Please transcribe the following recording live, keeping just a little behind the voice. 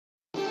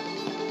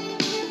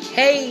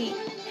Hey,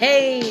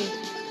 hey,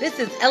 this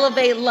is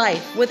Elevate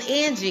Life with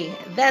Angie.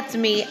 That's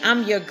me.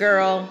 I'm your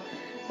girl.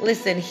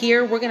 Listen,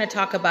 here we're going to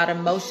talk about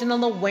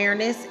emotional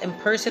awareness and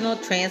personal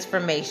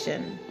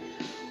transformation.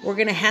 We're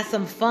going to have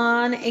some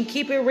fun and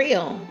keep it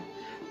real.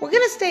 We're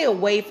going to stay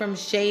away from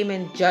shame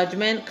and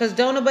judgment because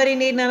don't nobody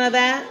need none of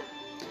that.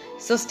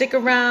 So stick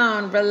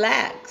around,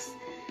 relax,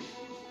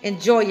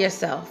 enjoy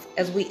yourself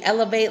as we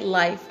elevate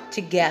life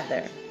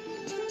together.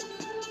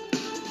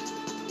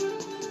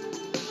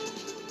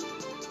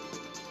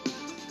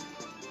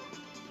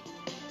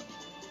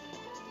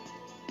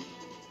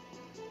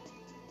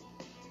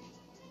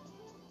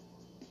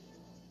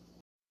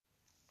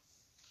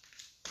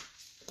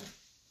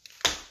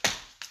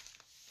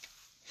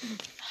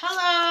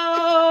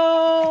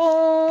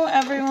 Hello,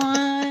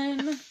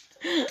 everyone.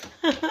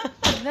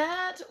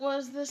 That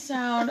was the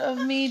sound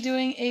of me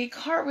doing a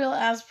cartwheel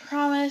as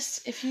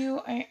promised. If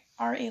you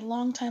are a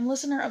longtime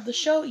listener of the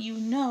show, you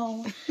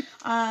know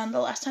the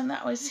last time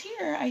that I was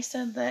here, I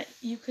said that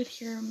you could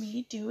hear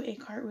me do a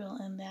cartwheel,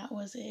 and that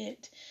was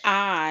it.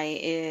 I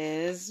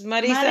is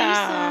Marisa.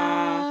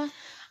 I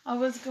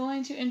was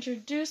going to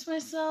introduce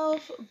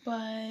myself,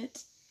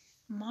 but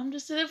Mom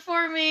just did it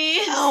for me.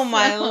 Oh,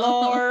 my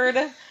Lord.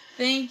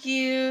 Thank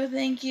you.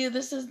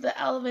 This is the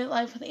Elevate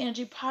Life with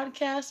Angie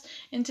podcast,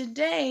 and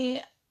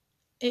today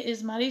it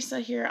is Marisa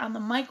here on the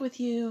mic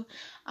with you.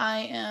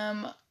 I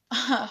am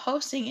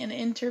hosting and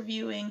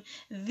interviewing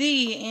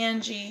the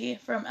Angie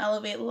from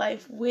Elevate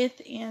Life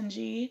with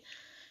Angie.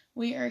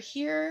 We are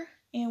here,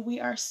 and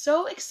we are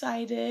so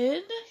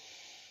excited.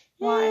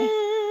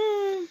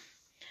 Why?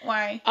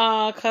 Why?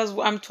 Because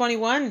I'm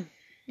 21.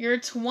 You're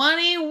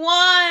 21.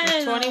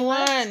 I'm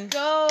 21. Let's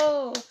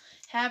go.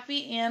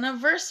 Happy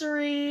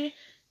anniversary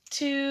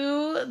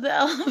to the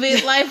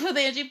Elevate Life with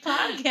Angie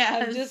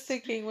podcast. I'm just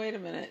thinking, wait a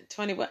minute,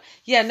 21.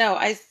 Yeah, no,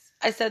 I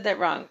said that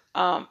wrong.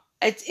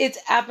 It's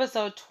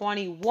episode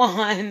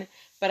 21,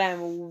 but I'm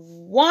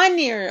 1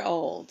 year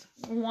old.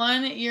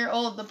 1 year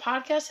old. The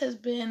podcast has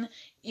been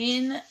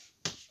in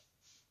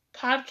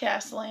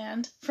podcast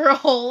land for a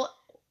whole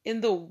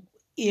in the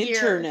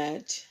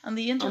internet. On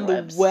the interwebs. On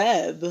the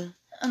web.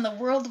 On the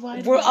World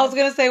Wide Web. I was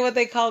going to say what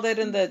they called it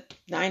in the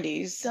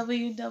 90s.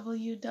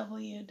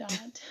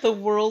 www. The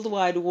World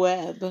Wide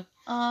Web.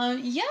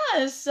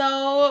 Yeah,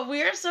 so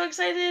we are so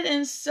excited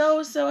and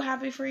so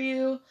happy for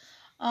you,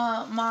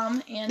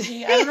 Mom,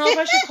 Angie. I don't know if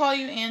I should call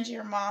you Angie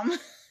or Mom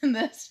in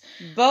this.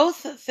 Both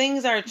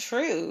things are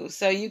true,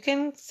 so you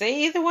can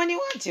say either one you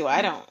want to.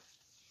 I don't.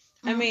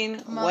 I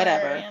mean, Mother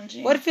whatever.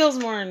 Angie. What feels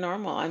more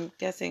normal? I'm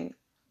guessing.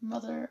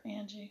 Mother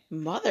Angie.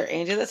 Mother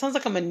Angie? That sounds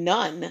like I'm a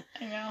nun.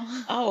 I know.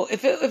 Oh,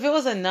 if it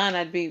was a nun,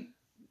 I'd be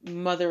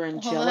Mother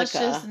Angelica. Well, that's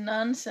just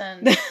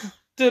nonsense.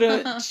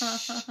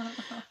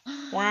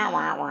 Wah,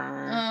 wah,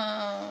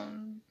 wah.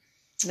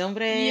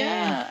 Nombre.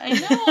 Yeah, I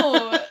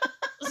know.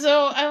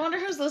 So I wonder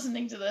who's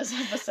listening to this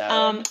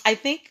episode. I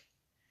think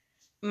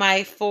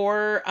my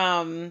 4,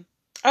 I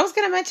was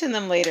going to mention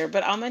them later,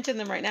 but I'll mention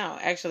them right now,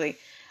 actually.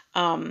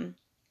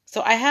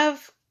 So I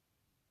have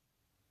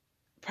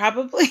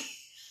probably,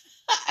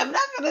 I'm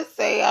not going to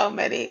say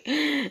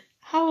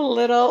how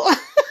little.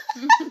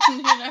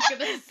 You're not going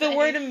to say. The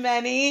word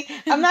many.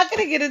 I'm not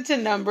going to get into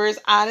numbers,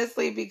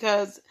 honestly,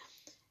 because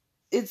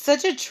it's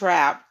such a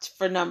trap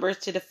for numbers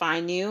to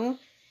define you.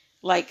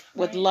 Like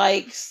with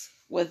likes,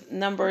 with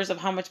numbers of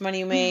how much money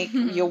you make,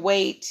 your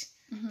weight,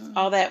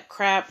 all that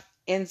crap.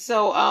 And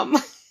so,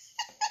 but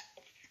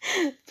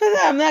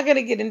I'm not going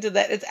to get into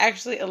that. It's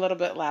actually a little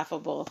bit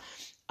laughable.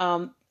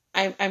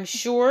 I'm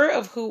sure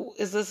of who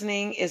is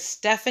listening is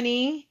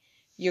Stephanie,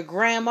 your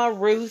grandma,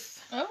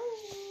 Ruth. Oh.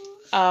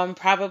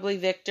 Probably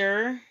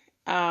Victor.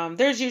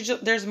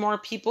 There's more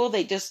people.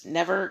 They just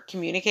never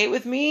communicate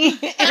with me.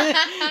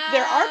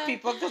 There are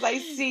people because I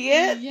see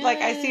it. Yes. Like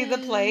I see the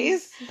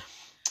place.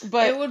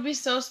 But it would be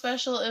so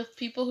special if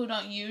people who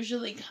don't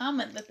usually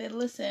comment that they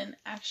listen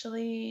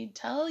actually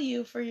tell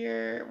you for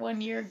your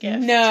 1 year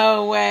gift.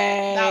 No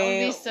way. That would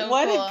be so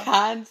what cool. What a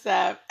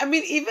concept. I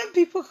mean, even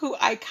people who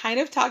I kind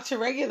of talk to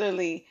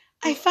regularly,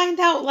 I find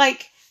out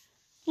like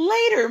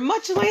later,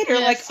 much later,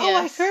 yes,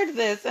 I heard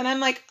this. And I'm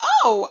like,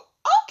 oh,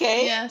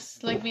 okay. Yes,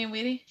 like me and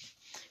Weedy.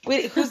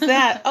 Wait, who's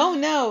that? Oh,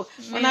 no.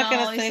 We're not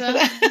going to say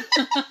that.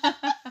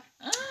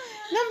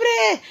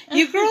 Nombre,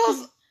 you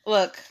girls,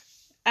 look.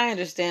 I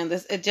understand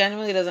this. It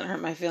genuinely doesn't hurt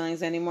my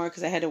feelings anymore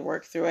because I had to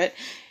work through it.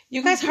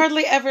 You guys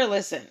hardly ever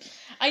listen.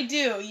 I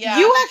do, yeah.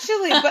 You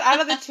actually, but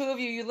out of the two of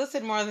you, you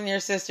listen more than your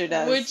sister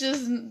does. Which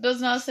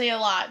does not say a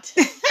lot.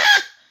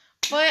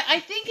 But I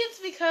think it's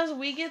because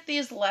we get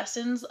these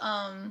lessons,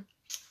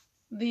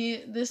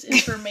 this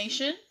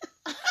information.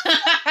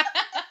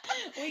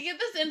 We get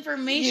this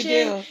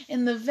information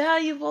and the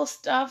valuable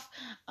stuff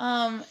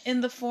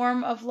in the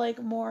form of like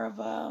more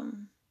of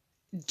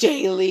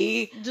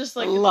daily, just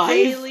like life.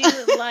 Daily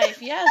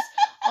life, yes,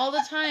 all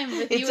the time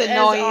with it's you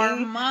annoying. As our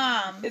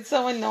mom. It's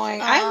so annoying.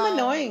 I'm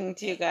annoying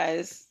to you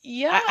guys.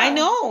 Yeah, I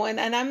know,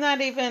 and I'm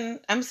not even.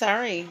 I'm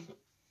sorry.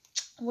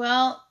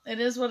 Well, it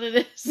is what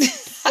it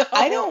is. So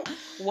I don't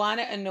want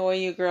to annoy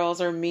you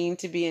girls or mean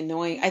to be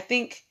annoying. I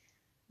think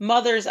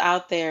mothers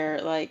out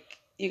there, like,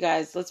 you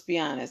guys, let's be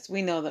honest.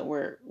 We know that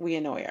we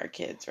annoy our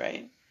kids,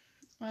 right?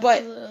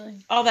 Absolutely.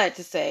 But all that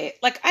to say,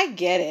 like, I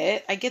get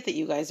it. I get that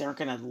you guys aren't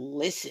going to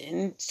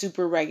listen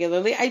super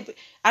regularly.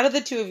 Out of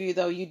the two of you,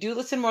 though, you do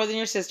listen more than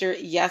your sister.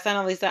 Yes,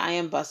 Annalisa, I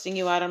am busting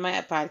you out on my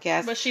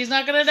podcast. But she's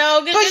not going to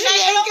know. But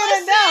she ain't going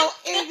to know.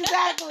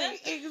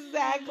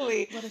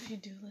 Exactly. But if you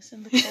do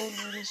listen, the code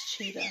word is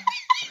cheetah.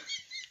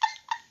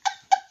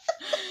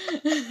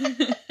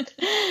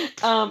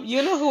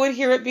 You know who would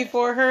hear it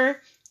before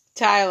her?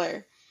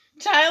 Tyler.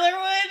 Tyler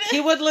would. He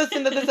would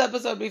listen to this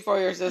episode before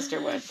your sister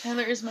would.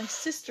 Tyler is my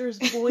sister's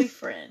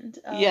boyfriend.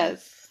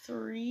 Yes.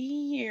 3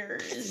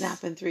 years. It's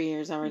not been 3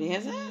 years already,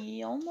 has it?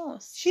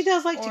 Almost. She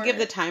does like to give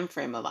the time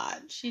frame a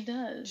lot. She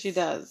does. She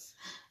does.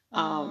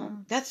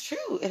 That's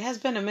true. It has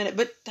been a minute,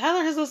 but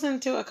Tyler has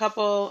listened to a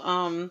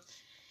couple.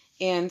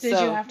 And did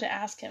you have to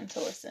ask him to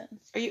listen?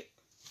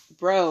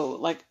 Bro?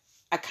 Like,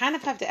 I kind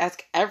of have to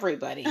ask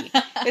everybody.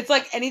 It's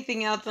like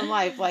anything else in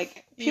life.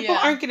 Like, people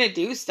aren't going to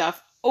do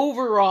stuff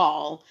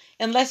overall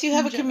unless you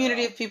have a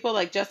community of people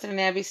like Justin and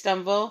Abby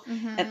Stumble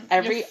and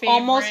every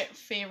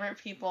favorite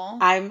people.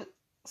 I'm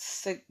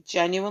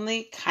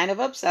genuinely kind of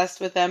obsessed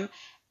with them.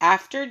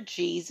 After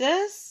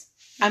Jesus,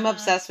 I'm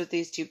obsessed with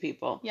these two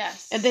people.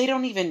 Yes. And they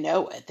don't even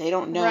know it. They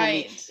don't know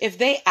me. If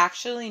they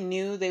actually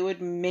knew, they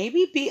would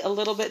maybe be a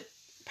little bit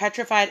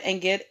petrified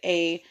and get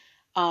a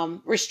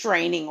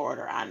restraining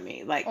order on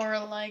me. Or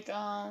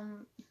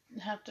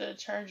have to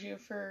charge you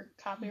for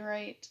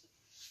copyright.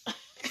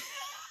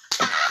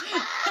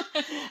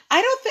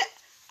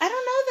 I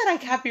don't know that I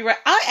copyright.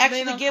 I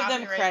actually give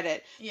them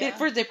credit. Yeah.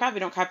 First, they probably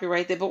don't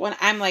copyright it, but when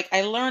I'm like,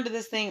 I learned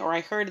this thing or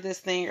I heard this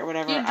thing or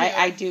whatever,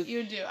 I do.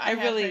 You do. I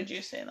really heard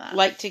you say that.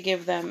 Like to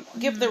give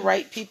the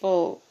right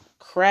people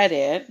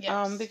credit,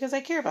 yes. Because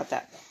I care about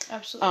that.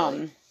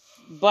 Absolutely.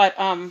 But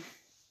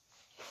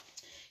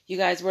you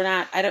guys,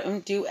 I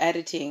don't do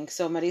editing,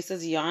 so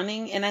Marisa's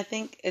yawning, and I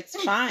think it's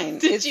fine.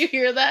 Did you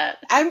hear that?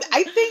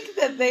 I think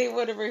that they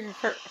would have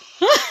heard.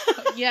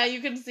 Yeah,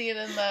 you can see it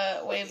in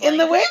the wavelength. In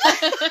the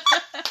wavelength.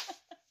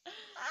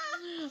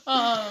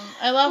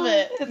 I love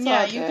it. It's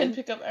yeah, all you good. can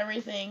pick up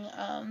everything.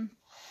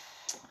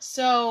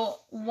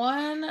 So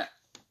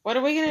What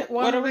are we gonna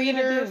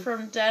do?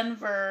 From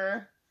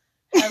Denver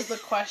has the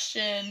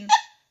question.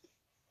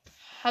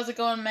 How's it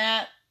going,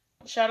 Matt?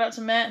 Shout out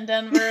to Matt in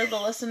Denver, the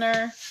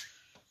listener.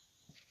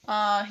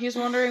 He's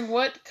wondering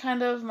what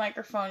kind of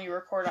microphone you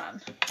record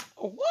on.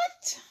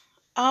 What?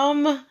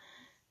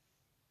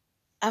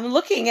 I'm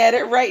looking at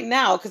it right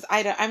now because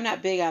I'm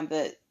not big on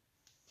the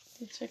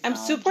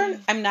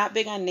I'm not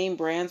big on name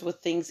brands with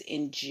things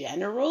in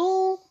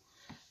general.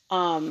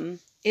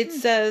 It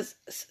says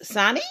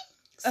Sani?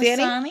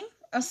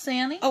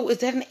 Asani? Oh, is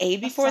that an A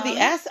before the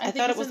S? I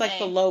thought it was like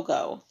the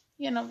logo.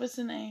 Yeah, no, it's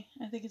an A.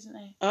 I think it's an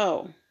A.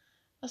 Oh.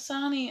 An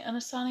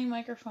Asani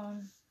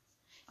microphone.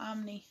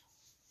 Omni.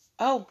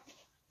 Oh,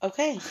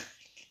 okay.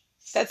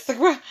 That's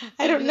the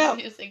I don't know.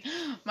 Using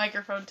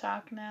microphone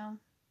talk now.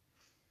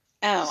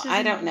 Oh,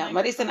 I don't know.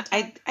 Marisa,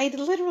 I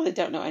literally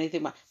don't know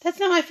anything about. That's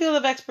not my field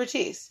of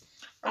expertise.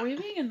 Are we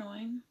being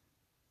annoying?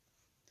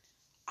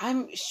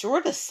 I'm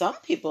sure to some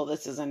people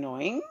this is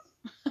annoying.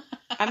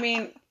 I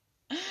mean,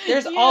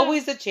 there's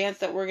always a chance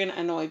that we're going to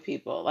annoy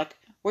people. Like,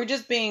 we're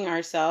just being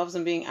ourselves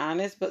and being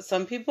honest, but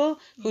some people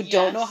who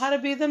don't know how to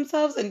be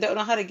themselves and don't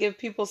know how to give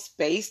people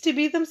space to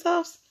be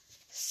themselves,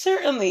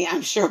 certainly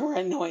I'm sure we're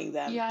annoying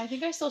them. Yeah, I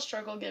think I still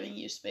struggle giving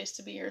you space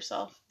to be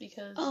yourself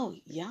because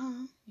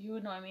you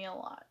annoy me a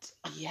lot.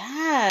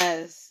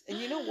 Yes. And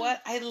you know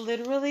what? I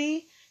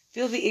literally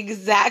feel the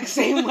exact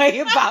same way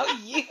about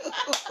you.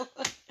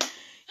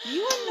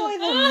 You annoy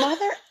the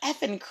mother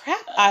effing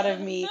crap out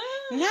of me.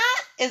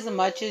 Not as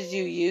much as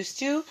you used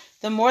to.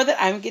 The more that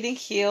I'm getting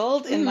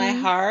healed in my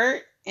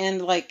heart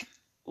and like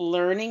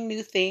learning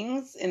new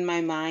things in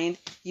my mind,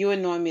 you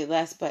annoy me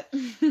less. But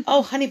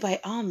oh, honey, by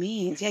all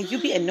means, yeah,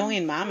 you be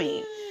annoying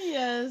mommy.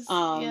 Yes.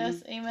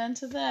 Yes. Amen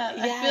to that.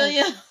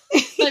 Yes.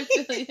 I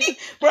feel you.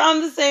 We're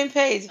on the same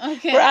page.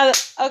 Okay.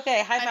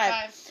 Okay. High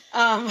five.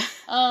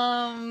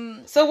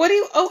 So what do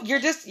you? Oh, you're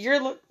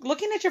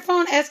looking at your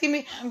phone, asking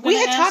me. We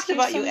had talked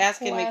about you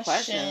asking me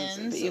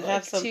questions. You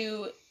have some.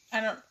 Did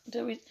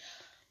we?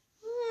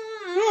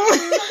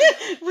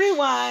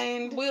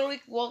 Rewind.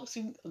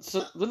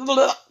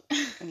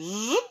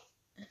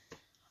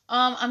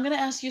 I'm gonna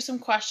ask you some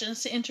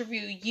questions to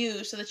interview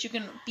you so that you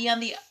can be on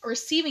the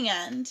receiving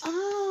end.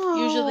 Oh.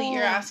 Usually,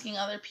 you're asking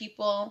other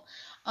people.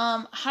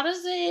 How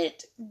does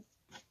it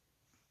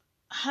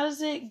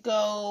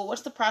go?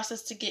 What's the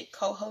process to get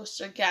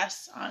co-hosts or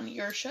guests on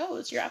your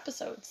shows, your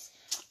episodes?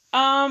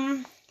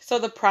 So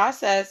the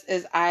process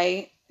is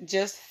I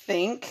just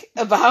think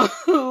about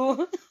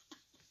who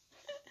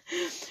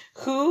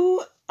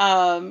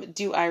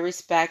do I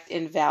respect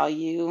and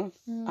value,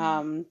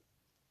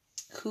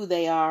 who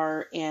they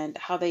are and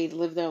how they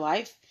live their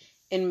life.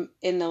 In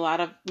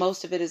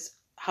most of it is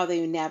how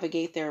they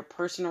navigate their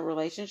personal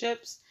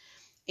relationships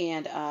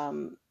and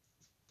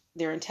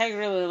their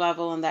integrity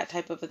level and that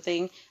type of a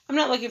thing. I'm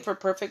not looking for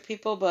perfect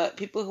people, but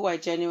people who I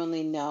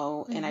genuinely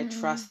know and I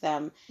trust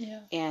them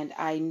and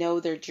I know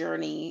their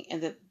journey,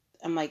 and that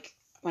I'm like,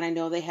 when I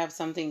know they have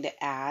something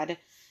to add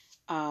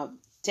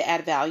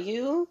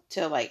value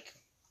to, like,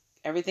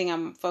 everything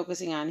I'm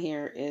focusing on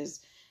here is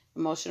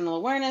emotional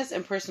awareness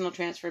and personal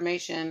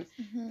transformation.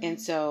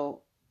 And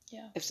so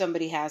if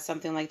somebody has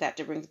something like that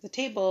to bring to the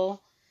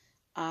table,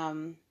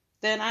 then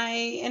I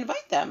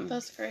invite them.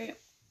 That's great.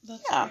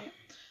 That's great.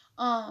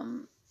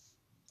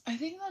 I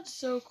think that's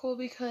so cool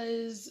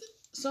because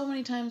so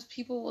many times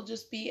people will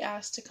just be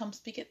asked to come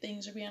speak at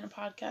things or be on a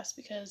podcast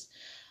because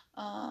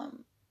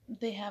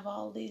they have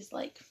all these,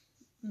 like,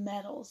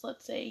 medals,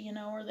 let's say, you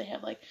know, or they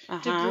have, like,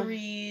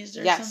 degrees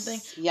or something.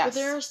 But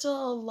there are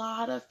still a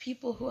lot of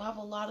people who have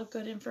a lot of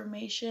good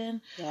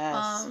information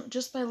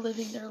just by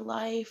living their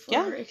life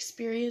or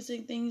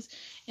experiencing things.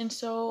 And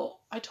so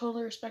I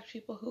totally respect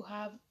people who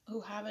have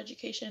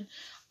education.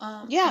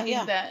 I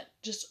think that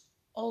just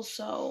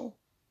also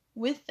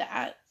with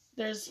that,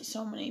 there's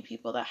so many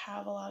people that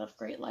have a lot of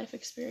great life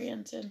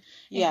experience and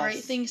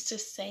great things to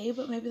say,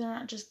 but maybe they're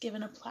not just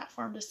given a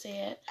platform to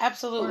say it.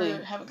 Absolutely.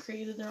 Or haven't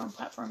created their own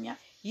platform yet.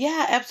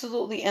 Yeah,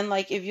 absolutely. And,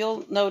 like, if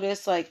you'll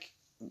notice, like,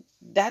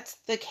 that's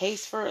the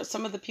case for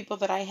some of the people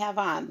that I have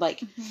on.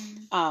 Like,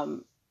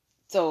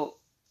 so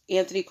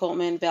Anthony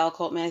Coltman, Val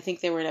Coltman, I think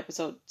they were in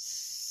episode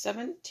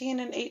 17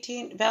 and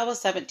 18. Val was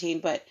 17,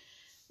 but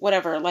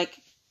whatever. Like,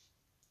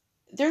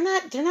 they're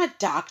not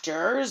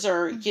doctors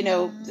or, you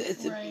know,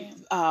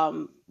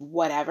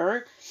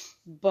 whatever.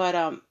 But,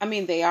 I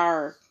mean, they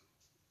are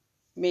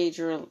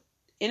major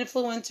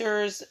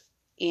influencers,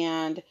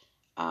 and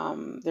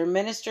they're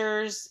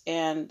ministers,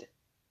 and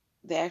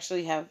they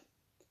actually have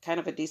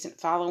kind of a decent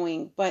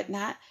following, but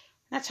not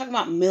talking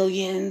about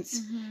millions,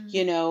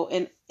 you know,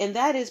 and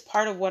that is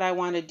part of what I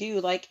want to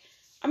do. Like,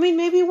 I mean,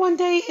 maybe one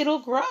day it'll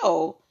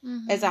grow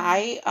as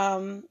I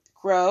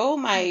grow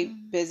my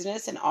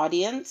business and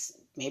audience.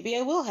 Maybe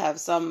I will have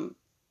some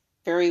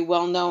very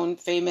well-known,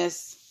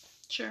 famous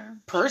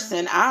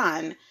person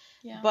on.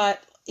 Yeah.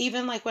 But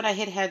even like when I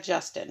had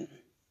Justin,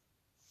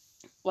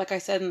 like I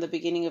said in the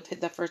beginning of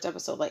the first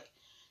episode, like,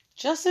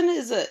 Justin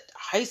is a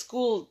high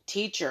school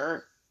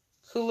teacher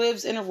who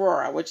lives in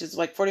Aurora, which is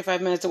like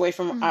 45 minutes away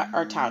from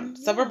our town,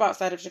 suburb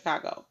outside of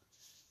Chicago.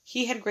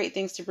 He had great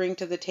things to bring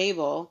to the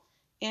table,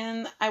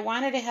 and I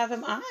wanted to have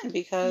him on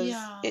because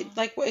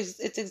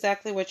it's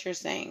exactly what you're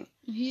saying.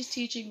 And he's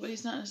teaching, but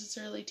he's not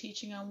necessarily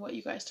teaching on what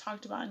you guys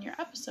talked about in your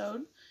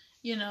episode.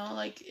 You know,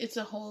 like, it's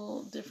a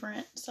whole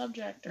different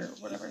subject or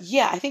whatever.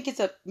 Yeah, I think it's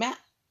a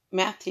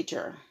math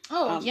teacher.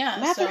 Oh,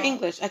 math or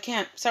English. I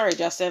can't. Sorry,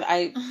 Justin.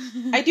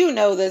 I do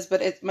know this,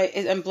 but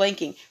I'm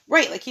blanking.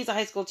 Right, like, he's a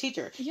high school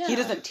teacher. Yeah. He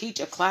doesn't teach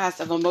a class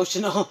of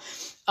emotional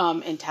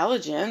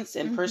intelligence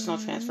and personal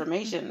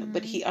transformation,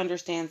 but he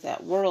understands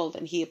that world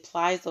and he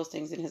applies those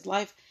things in his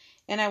life.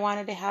 And I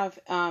wanted to have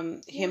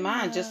him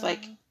on, just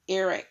like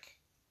Eric,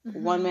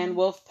 One Man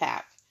Wolf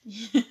Pack.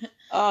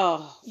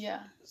 Oh, yeah,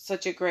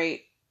 such a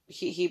great.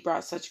 He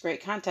brought such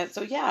great content.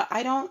 So yeah,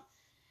 I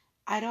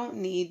don't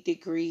need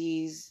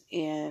degrees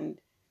and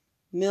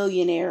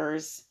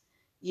millionaires,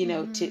 you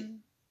know,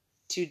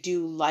 to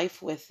do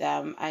life with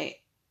them. Have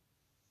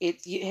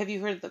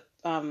you heard the,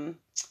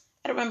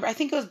 I don't remember, I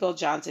think it was Bill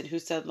Johnson who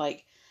said,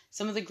 like,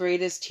 some of the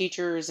greatest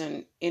teachers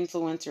and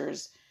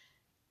influencers,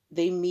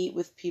 they meet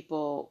with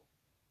people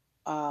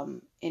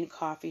in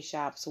coffee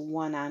shops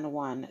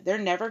one-on-one. They're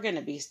never going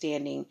to be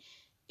standing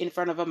in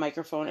front of a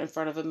microphone in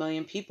front of a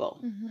million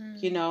people,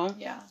 you know?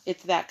 Yeah.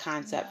 It's that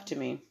concept to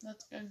me.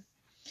 That's good.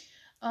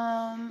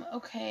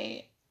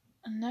 Okay.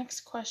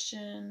 Next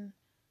question.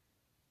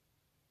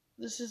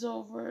 This is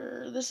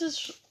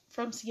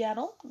from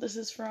Seattle. This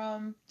is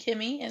from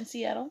Kimmy in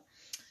Seattle.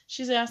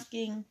 She's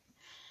asking,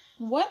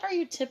 what are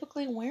you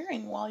typically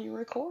wearing while you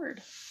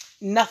record?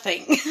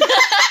 Nothing.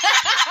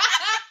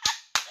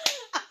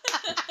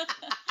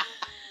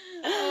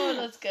 Oh,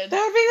 that's good.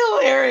 That would be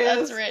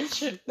hilarious.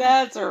 That's rich.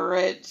 That's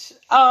rich.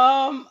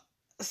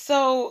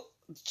 So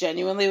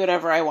genuinely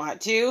whatever I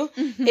want to.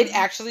 It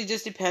actually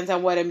just depends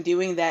on what I'm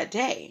doing that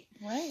day.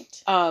 Right.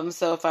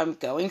 So if I'm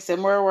going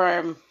somewhere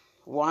where I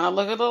want to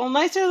look a little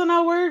nicer, then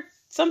I'll wear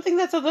something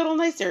that's a little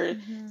nicer.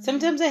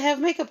 Sometimes I have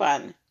makeup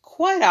on.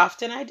 Quite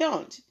often I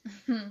don't.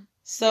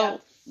 So,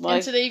 like,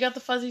 and today you got the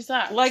fuzzy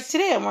socks. Like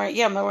today I'm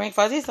wearing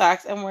fuzzy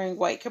socks. I'm wearing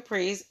white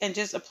capris and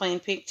just a plain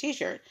pink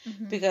t-shirt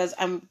because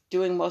I'm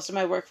doing most of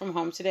my work from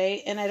home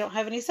today and I don't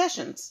have any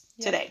sessions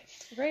today.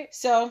 Great.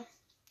 So,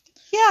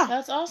 yeah.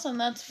 That's awesome.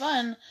 That's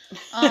fun.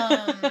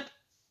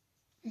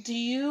 Do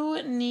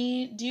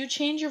you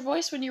change your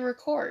voice when you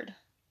record?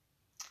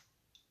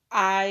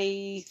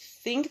 I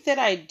think that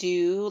I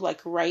do. Like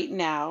right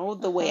now,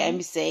 the way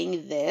I'm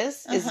saying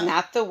this is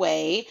not the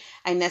way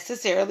I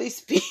necessarily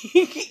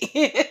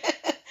speak.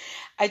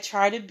 I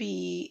try to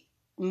be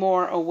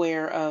more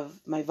aware of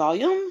my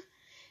volume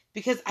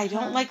because I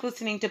don't like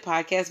listening to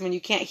podcasts when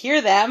you can't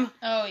hear them.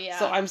 Oh, yeah.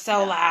 So I'm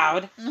so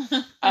loud.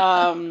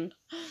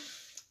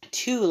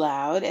 too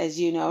loud, as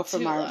you know,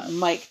 from Too our loud.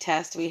 mic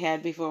test we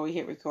had before we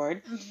hit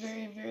record. It's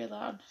very, very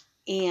loud.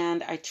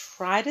 And I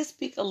try to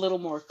speak a little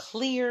more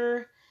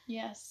clear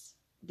Yes.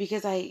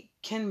 because I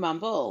can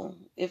mumble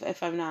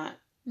if I'm not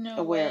No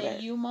aware way. of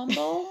it. You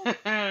mumble?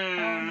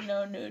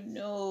 Oh,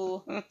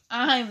 no.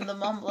 I'm the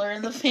mumbler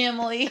in the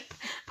family.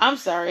 I'm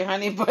sorry,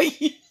 honey, but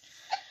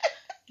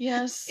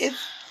Yes.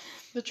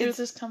 The truth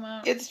has come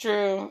out. it's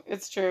true.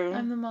 It's true.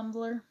 I'm the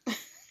mumbler.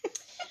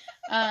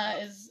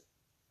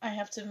 I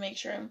have to make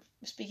sure I'm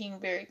speaking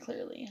very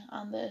clearly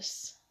on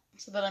this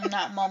so that I'm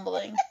not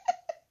mumbling.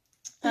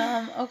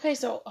 Okay,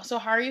 so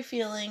how are you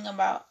feeling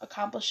about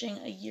accomplishing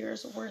a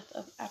year's worth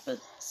of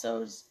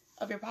episodes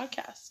of your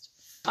podcast?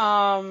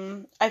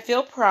 I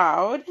feel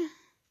proud.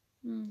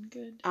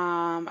 Good.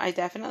 I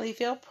definitely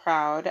feel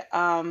proud.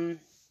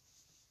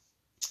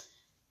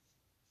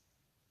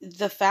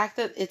 The fact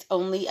that it's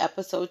only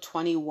episode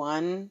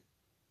 21,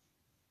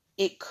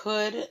 it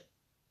could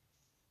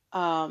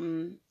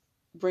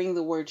bring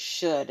the word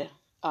should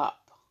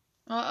up.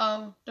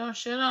 Uh-oh, don't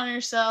shit on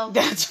yourself.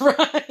 That's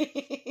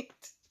right.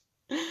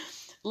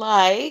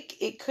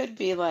 Like, it could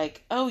be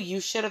like, oh,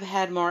 you should have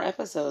had more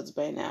episodes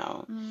by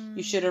now.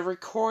 You should have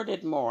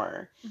recorded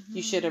more. Mm-hmm.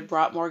 You should have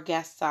brought more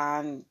guests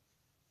on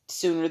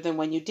sooner than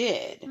when you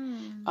did.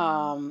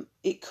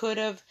 It could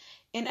have,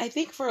 and I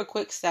think for a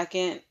quick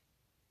second,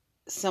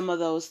 some of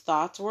those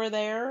thoughts were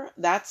there.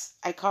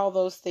 I call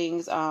those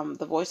things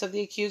the voice of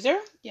the accuser.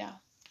 Yeah.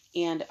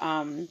 And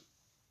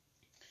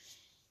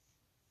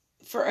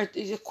for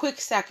a quick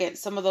second,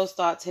 some of those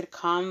thoughts had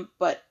come,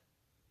 but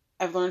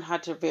I've learned how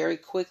to very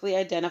quickly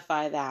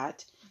identify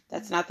that.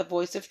 That's not the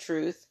voice of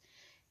truth,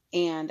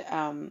 and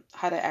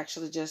how to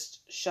actually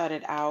just shut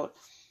it out.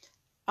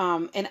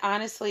 And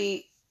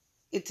honestly,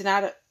 it's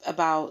not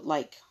about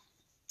like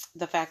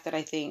the fact that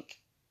I think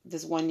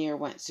this 1 year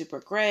went super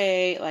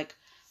great. Like,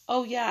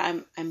 oh yeah,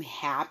 I'm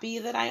happy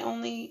that I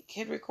only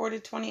had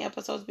recorded 20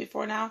 episodes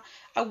before now.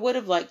 I would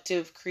have liked to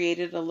have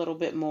created a little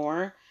bit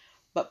more,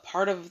 but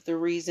part of the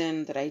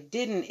reason that I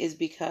didn't is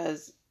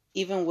because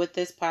even with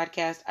this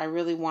podcast, I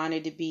really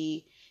wanted to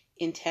be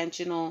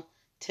intentional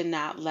to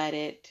not let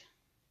it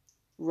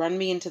run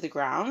me into the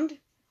ground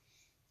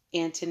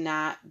and to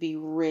not be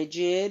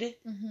rigid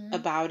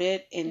about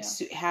it and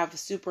have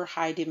super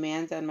high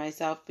demands on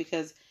myself,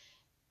 because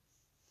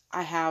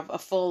I have a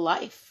full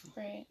life.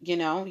 Right. You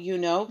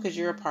know, because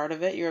you're a part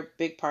of it. You're a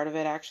big part of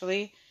it,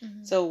 actually.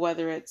 So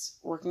whether it's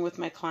working with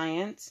my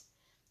clients,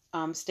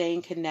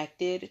 staying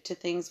connected to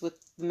things with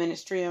the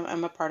ministry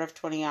I'm a part of,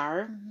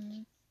 20R,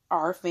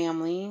 our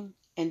family,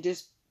 and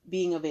just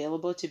being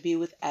available to be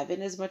with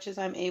Evan as much as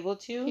I'm able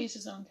to. He's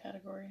his own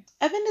category.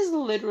 Evan is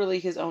literally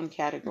his own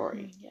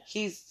category. Yes.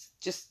 He's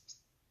just,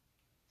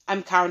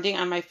 I'm counting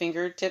on my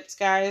fingertips,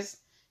 guys.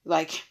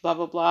 Like, blah,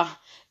 blah, blah.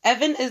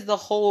 Evan is the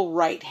whole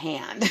right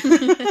hand.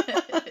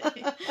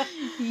 Yes.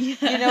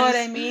 You know what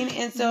I mean?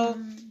 And so,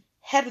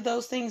 had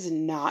those things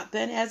not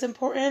been as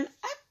important,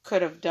 I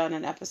could have done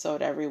an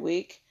episode every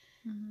week.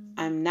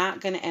 I'm not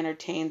going to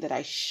entertain that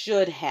I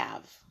should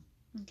have.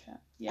 Okay.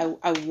 Yeah.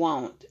 I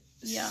won't.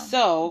 Yeah.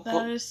 So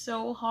that is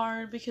so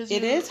hard because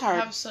it is hard.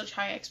 Have such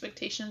high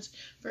expectations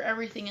for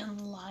everything in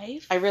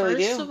life. I really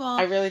do. First of all,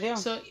 I really do.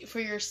 So for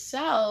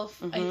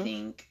yourself, I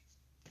think,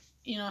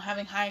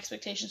 having high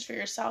expectations for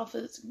yourself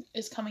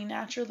is coming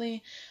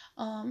naturally.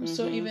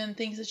 So even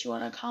things that you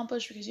want to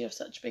accomplish because you have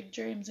such big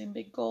dreams and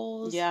big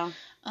goals. Yeah.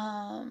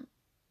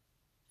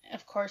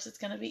 Of course, it's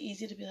going to be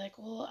easy to be like,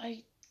 well,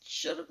 I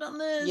should have done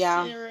this.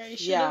 Yeah. Or I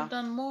should have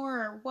done more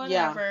or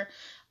whatever. Yeah.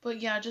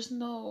 But yeah, just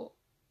know,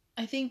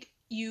 I think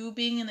you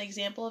being an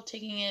example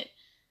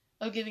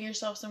of giving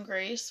yourself some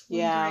grace.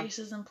 When grace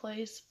is in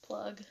place,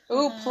 plug.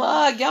 Ooh,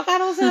 plug. Y'all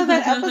gotta listen to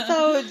that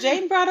episode.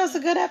 Jane brought us a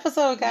good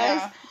episode,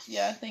 guys.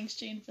 Yeah. Thanks,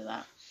 Jane, for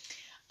that.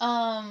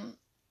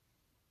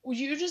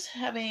 You just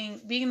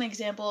being an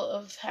example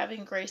of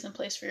having grace in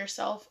place for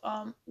yourself,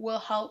 will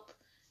help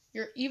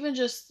even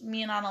just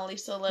me and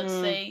Annalisa, let's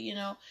say,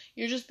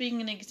 you're just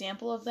being an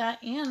example of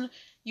that, and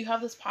you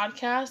have this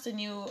podcast and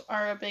you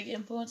are a big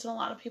influence in a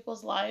lot of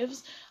people's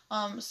lives.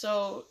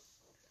 So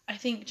I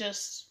think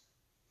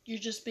you're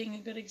just being a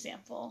good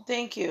example.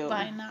 Thank you.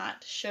 By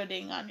not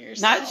shooting on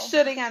yourself. Not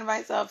shooting on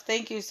myself.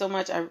 Thank you so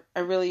much. I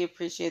really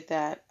appreciate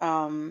that.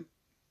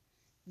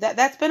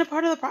 That's been a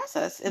part of the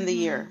process in the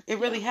year. It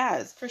really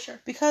has. For sure.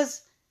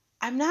 Because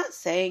I'm not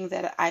saying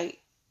that I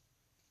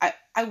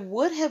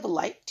would have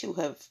liked to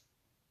have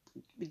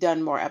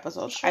done more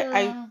episodes. Sure,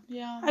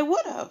 I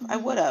would have. I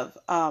would have.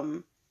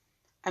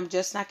 I'm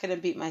just not going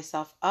to beat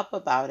myself up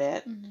about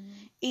it.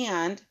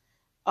 And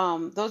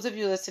those of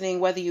you listening,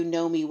 whether you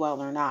know me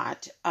well or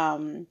not,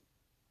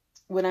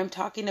 when I'm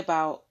talking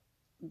about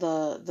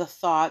the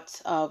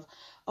thoughts of,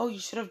 oh, you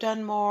should have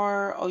done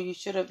more, oh, you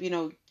should have,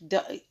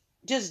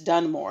 just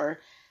done more,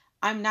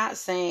 I'm not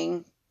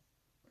saying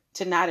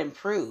to not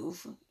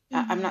improve.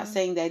 I'm not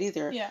saying that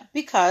either. Yeah.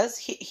 Because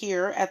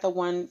here at the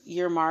 1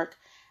 year mark,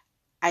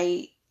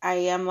 I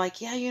am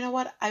like, yeah, you know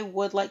what? I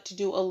would like to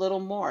do a little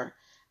more.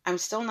 I'm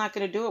still not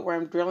going to do it where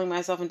I'm drilling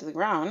myself into the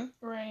ground.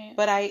 Right.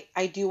 But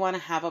I do want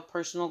to have a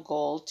personal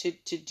goal to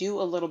do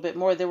a little bit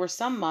more. There were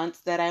some months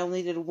that I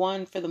only did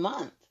one for the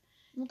month.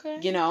 Okay.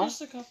 You know?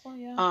 Just a couple,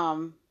 yeah.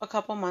 A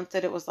couple months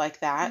that it was like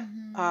that.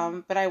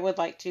 Mm-hmm. But I would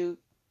like to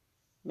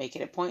make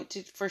it a point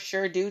to for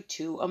sure do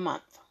 2 a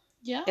month.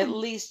 Yeah. At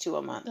least 2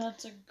 a month.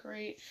 That's a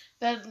great...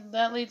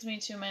 That leads me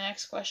to my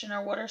next question,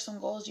 or what are some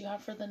goals you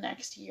have for the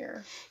next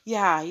year?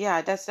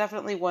 Yeah, that's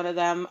definitely one of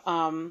them.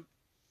 And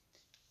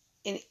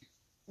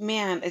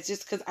man, it's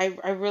just because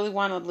I really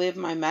want to live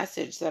my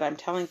message that I'm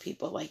telling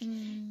people. Like,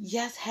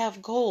 yes,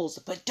 have goals,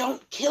 but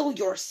don't kill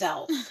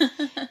yourself.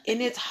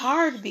 And it's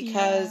hard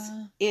because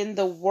in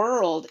the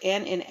world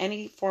and in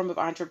any form of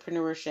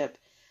entrepreneurship,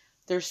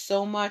 there's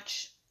so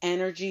much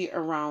energy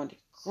around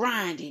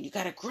grinding. You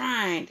got to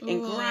grind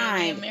and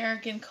grind. The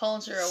American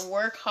culture of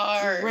work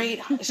hard.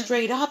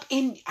 Straight up.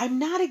 And I'm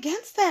not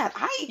against that.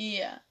 I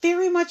Yeah.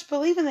 very much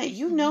believe in that.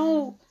 You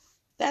know,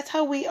 that's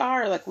how we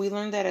are. Like, we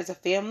learned that as a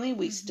family.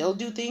 We still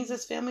do things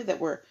as family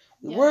that we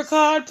work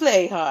hard,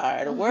 play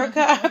hard. Work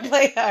hard,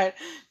 play hard.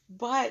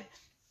 But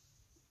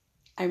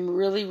I'm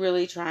really,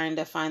 really trying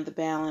to find the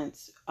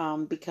balance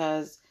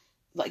because,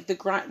 like, the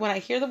grind. When I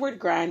hear the word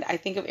grind, I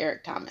think of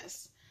Eric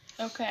Thomas.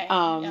 Okay.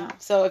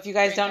 So if you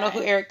guys Great don't know guy.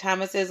 who Eric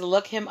Thomas is,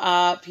 look him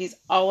up. He's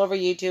all over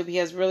YouTube. He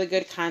has really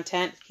good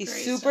content. He's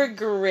Great super stuff.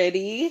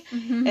 gritty,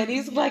 and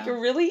he's like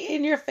really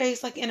in your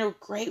face, like in a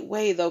great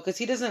way though, because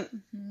he doesn't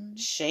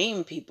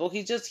shame people.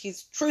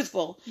 He's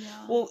truthful. Yeah.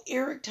 Well,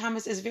 Eric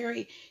Thomas is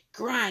very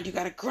grind. You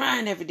got to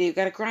grind every day. You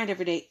got to grind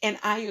every day, and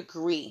I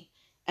agree.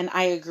 And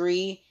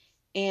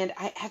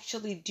I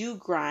actually do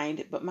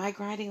grind, but my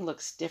grinding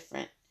looks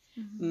different.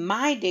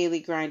 My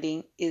daily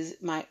grinding is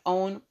my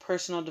own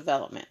personal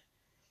development.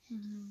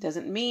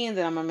 Doesn't mean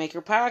that I'm going to make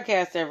your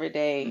podcast every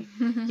day.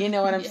 You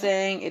know what I'm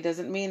saying? It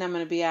doesn't mean I'm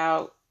going to be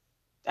out,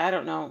 I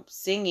don't know,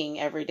 singing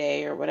every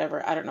day or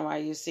whatever. I don't know why I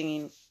use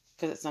singing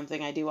because it's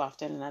something I do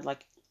often and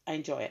I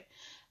enjoy it.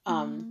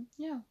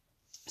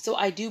 So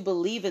I do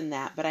believe in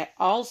that, but I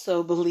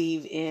also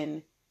believe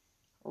in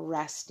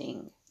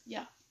resting.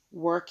 Yeah.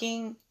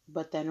 Working,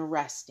 but then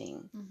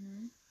resting.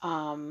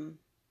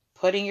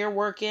 Putting your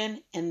work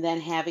in and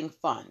then having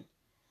fun.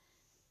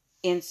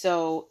 And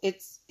so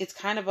it's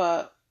kind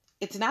of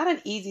it's not an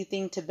easy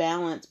thing to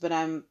balance, but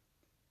I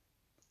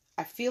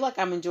feel like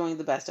I'm enjoying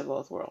the best of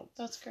both worlds.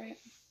 That's great.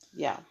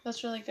 Yeah.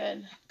 That's really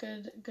good.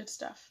 Good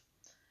stuff.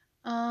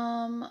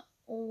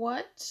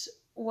 What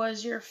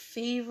was your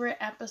favorite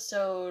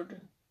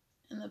episode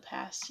in the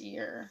past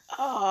year?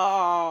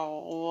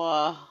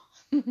 Oh,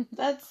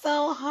 that's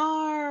so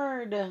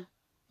hard.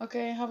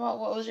 Okay, how about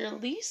what was your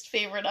least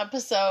favorite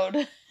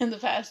episode in the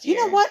past year?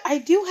 You know what? I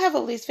do have a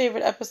least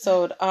favorite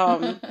episode.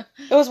 It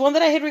was one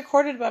that I had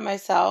recorded by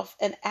myself,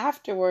 and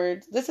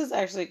afterwards, this is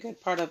actually a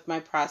good part of my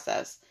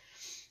process.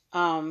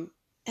 And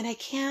I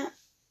can't.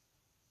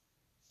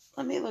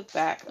 Let me look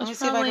back. Let me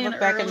see if I can look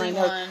back in my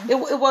notes.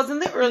 It was in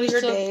the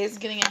earlier days.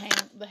 Getting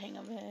the hang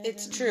of it.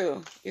 It's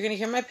true. You're gonna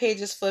hear my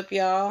pages flip,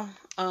 y'all.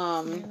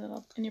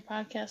 In your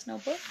podcast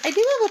notebook. I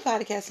do have a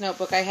podcast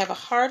notebook. I have a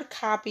hard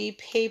copy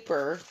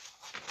paper.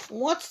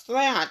 What's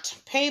that?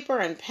 Paper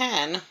and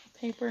pen.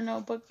 Paper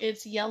notebook.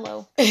 It's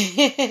yellow.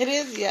 It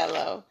is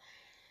yellow.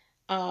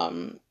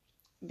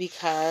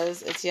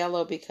 Because it's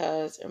yellow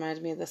because it reminds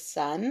me of the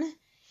sun.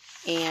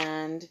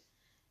 And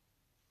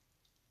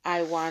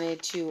I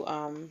wanted to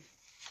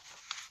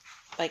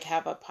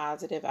have a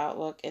positive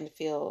outlook and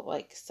feel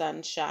like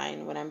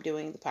sunshine when I'm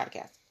doing the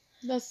podcast.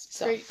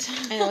 That's great.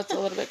 I know it's a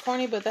little bit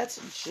corny, but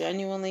that's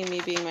genuinely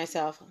me being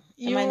myself.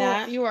 Am I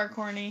not? You are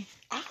corny.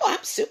 Oh,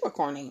 I'm super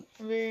corny.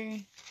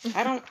 Very.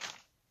 I don't.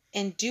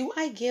 And do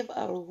I give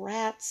a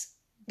rat's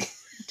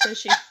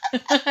tushy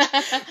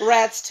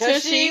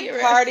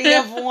party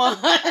of one?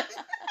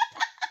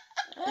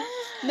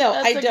 No,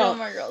 That's I don't. a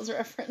Gilmore Girls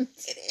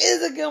reference. It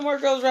is a Gilmore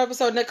Girls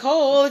episode.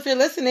 Nicole, if you're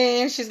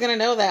listening, she's going to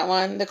know that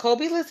one. Nicole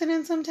be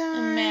listening sometimes.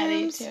 And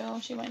Maddie,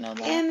 too. She might know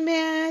that. And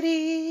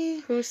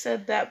Maddie. Who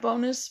said that?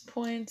 Bonus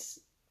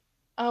points.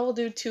 I will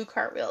do 2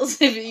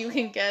 cartwheels if you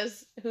can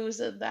guess who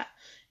said that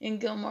in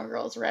Gilmore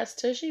Girls. Rat's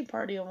Tushy,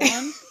 party of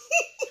one.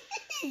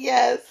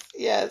 Yes.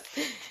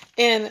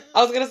 And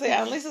I was going to say,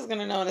 Annalisa's going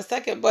to know in a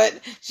second, but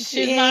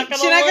she's not going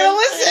to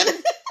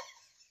listen.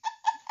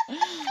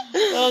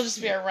 That'll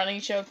just be a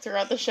running joke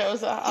throughout the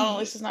shows.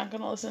 Annalisa's not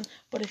going to listen.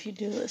 But if you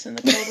do listen,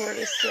 the code word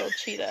is still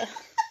cheetah.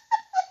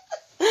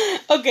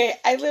 Okay,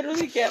 I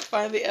literally can't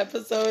find the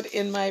episode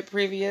in my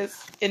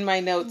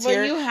notes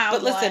here. You have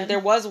but listen, one. there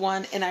was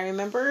one, and I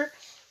remember,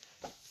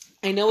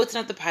 I know it's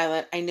not the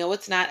pilot. I know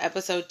it's not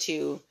episode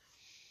 2.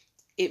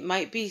 It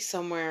might be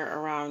somewhere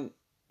around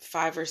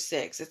 5 or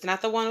 6. It's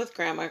not the one with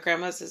Grandma.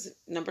 Grandma's is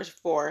number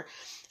 4.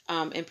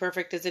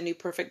 Imperfect is a new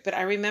perfect. But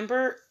I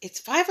remember it's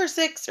 5 or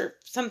 6 or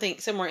something,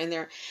 somewhere in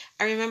there.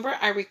 I remember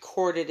I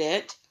recorded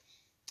it.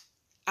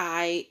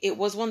 It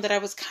was one that I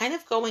was kind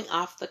of going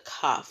off the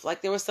cuff.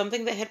 Like there was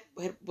something that had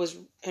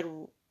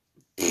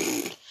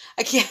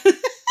I can't.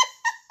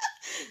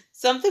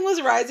 Something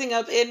was rising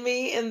up in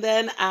me, and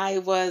then I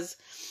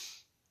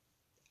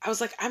I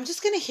was like, I'm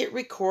just going to hit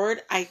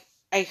record. I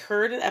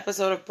heard an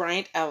episode of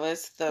Bryant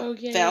Ellis, the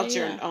yeah, Val yeah.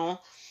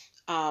 Journal.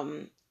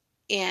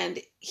 And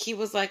he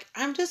was like,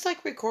 I'm just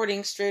like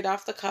recording straight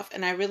off the cuff.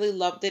 And I really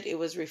loved it. It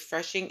was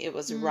refreshing. It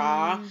was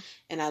raw.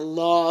 And I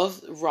love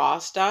raw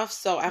stuff.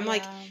 So I'm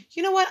like,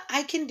 you know what?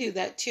 I can do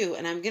that too.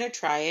 And I'm going to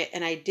try it.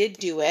 And I did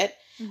do it.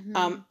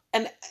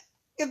 And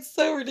it's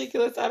so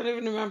ridiculous. I don't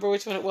even remember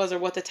which one it was or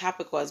what the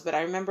topic was. But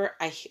I remember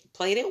I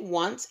played it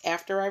once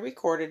after I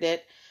recorded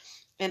it.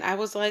 And I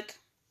was like,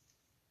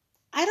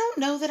 I don't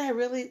know that I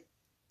really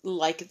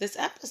like this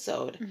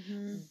episode.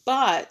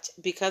 But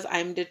because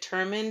I'm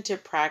determined to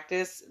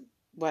practice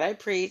what I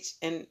preach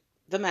and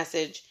the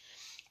message,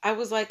 I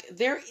was like,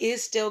 there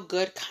is still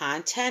good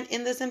content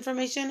in this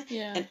information.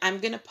 And I'm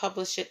going to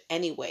publish it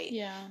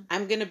anyway.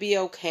 I'm going to be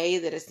okay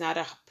that it's not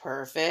a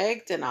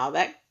perfect and all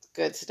that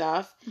good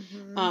stuff.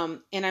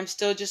 And I'm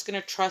still just going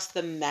to trust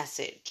the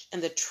message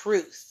and the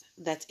truth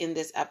that's in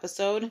this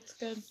episode. That's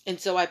good. And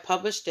so I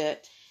published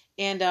it.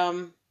 And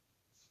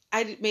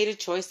I made a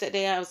choice that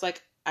day. I was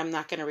like, I'm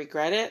not going to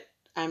regret it.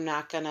 I'm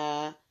not going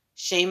to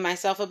shame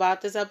myself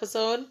about this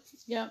episode.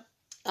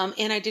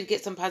 And I did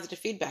get some positive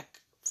feedback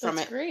from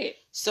That's it. Great.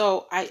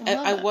 So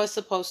I was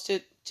supposed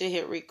to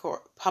hit record,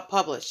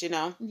 publish, you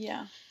know?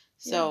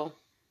 So,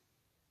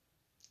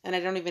 and I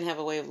don't even have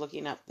a way of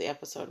looking up the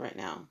episode right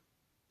now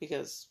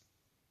because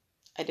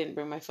I didn't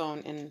bring my phone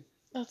in.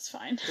 That's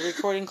fine. The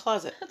recording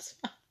closet. That's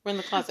fine. We're in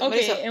the closet.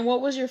 Okay, and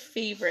what was your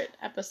favorite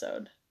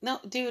episode? No,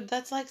 dude,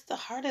 that's like the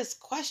hardest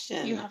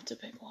question. You have to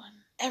pick one.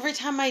 Every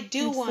time I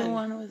do it's one. The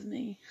one with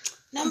me.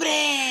 Nombre!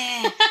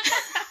 I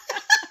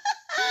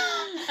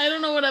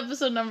don't know what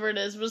episode number it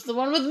is, but it's the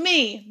one with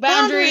me.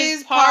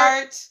 Boundaries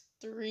part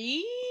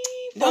 3?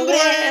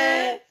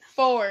 Nombre!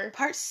 4.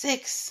 Part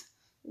 6.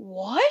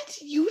 What?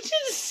 You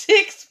did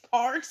 6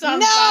 parts on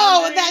No,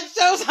 Boundaries? that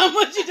shows how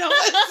much you don't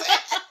listen.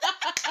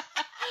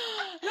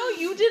 No,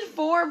 you did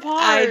 4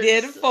 parts. I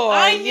did 4.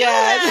 I knew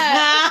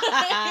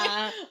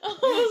that.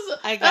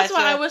 That's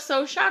why I was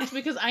so shocked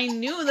because I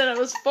knew that it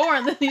was 4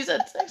 and then you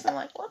said 6. I'm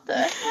like, what the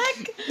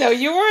heck? No,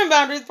 you were in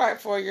Boundaries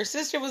part 4. Your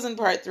sister was in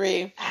part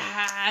 3.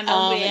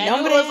 Nobody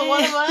was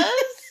one of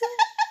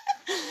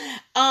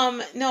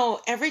us. No,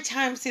 every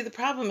time, see, the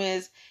problem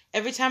is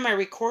every time I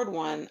record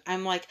one,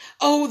 I'm like,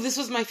 oh, this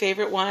was my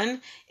favorite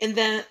one. And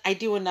then I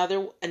do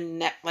another,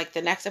 like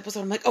the next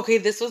episode, I'm like, okay,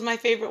 this was my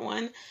favorite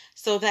one.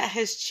 So that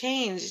has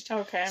changed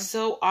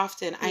so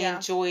often. I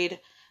enjoyed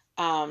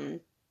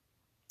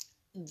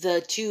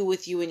the 2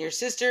 with you and your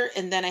sister.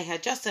 And then I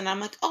had Justin. I'm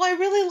like, oh, I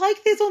really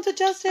like these ones with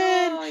Justin.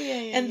 Oh,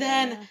 and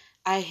then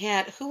I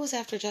had, who was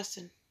after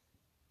Justin?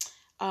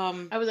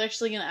 I was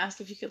actually going to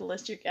ask if you could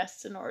list your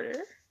guests in order.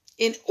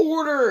 In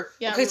order.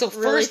 Yeah, okay, so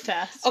really first,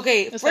 fast.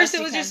 Okay, first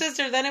it was your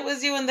sister, then it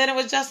was you, and then it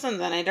was Justin.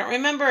 Then I don't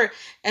remember.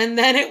 And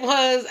then it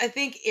was, I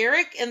think,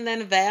 Eric, and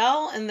then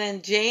Val, and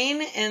then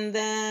Jane, and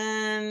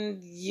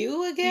then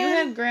you again. You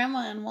had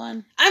Grandma in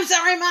one. I'm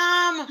sorry,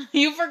 Mom.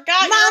 You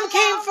forgot. Mom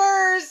came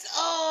first.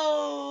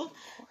 Oh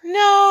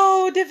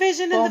no,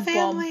 division in the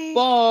family.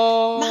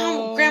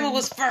 Mom, Grandma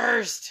was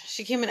first.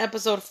 She came in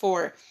episode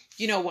 4.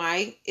 You know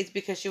why? It's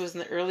because she was in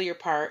the earlier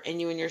part and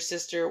you and your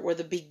sister were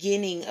the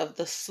beginning of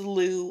the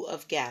slew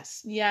of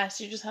guests. Yes,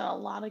 you just had a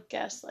lot of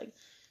guests, like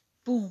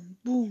boom,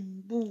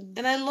 boom, boom.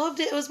 And I loved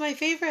it. It was my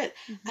favorite.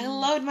 I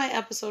loved my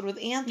episode with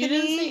Anthony. You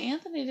didn't say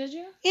Anthony, did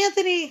you?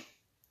 Anthony.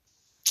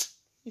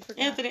 You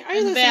forgot. Anthony, are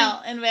you listening?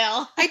 And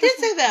Val. I did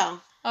say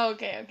Val. Oh,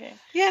 okay.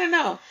 Yeah, I don't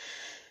know.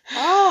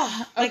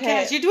 Oh, my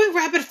Okay. gosh. You're doing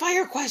rapid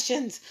fire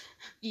questions.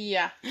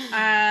 Yeah.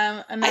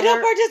 I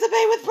don't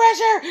participate with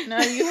pressure. No,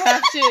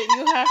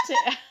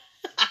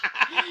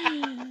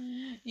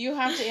 you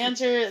have to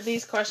answer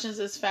these questions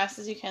as fast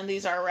as you can.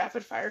 These are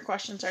rapid fire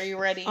questions. Are you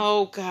ready?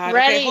 Oh God.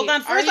 Ready. Okay, hold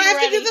on. First I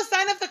have to do the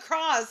sign of the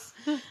cross.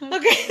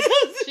 Okay.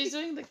 She's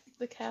doing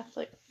the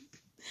Catholic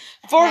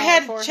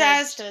forehead,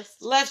 chest,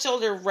 left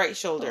shoulder, right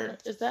shoulder.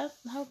 Is that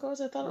how it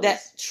goes? I thought it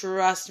was.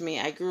 Trust me,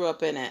 I grew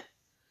up in it.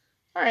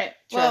 All right.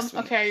 Trust me.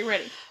 Okay, are you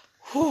ready?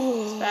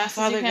 As fast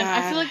as you can.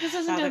 God. I feel like this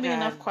isn't going to be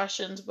enough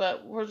questions,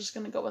 but we're just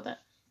going to go with it.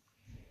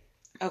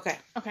 Okay.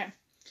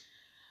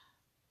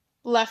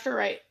 Left or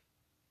right?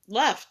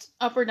 Left.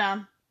 Up or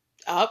down?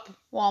 Up.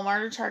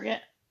 Walmart or Target?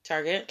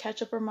 Target.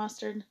 Ketchup or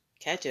mustard?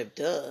 Ketchup,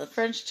 duh.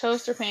 French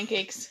toast or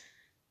pancakes?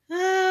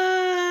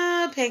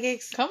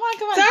 Pancakes. Come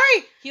on.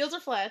 Sorry. Heels or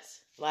flats?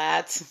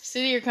 Flats.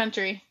 City or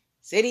country?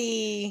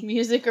 City.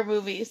 Music or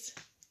movies?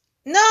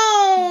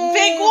 No.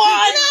 Big one.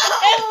 No.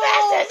 It's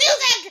fast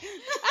Music.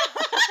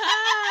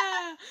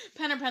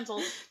 Pen or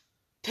pencil?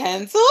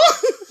 Pencil?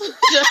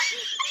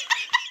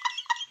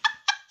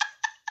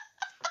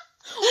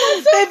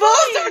 They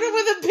both started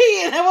with a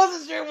P, and I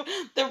wasn't sure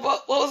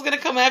what was going to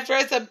come after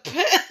I said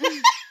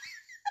pen.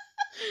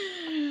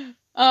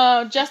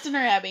 Justin or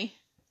Abby?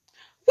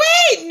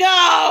 Wait, no!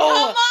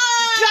 Come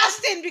on!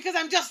 Justin, because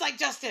I'm just like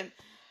Justin.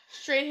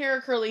 Straight hair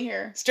or curly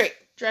hair? Straight.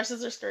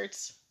 Dresses or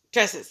skirts?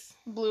 Dresses.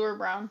 Blue or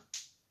brown?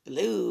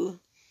 Blue.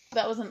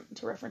 That wasn't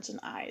to reference in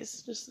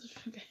eyes. Just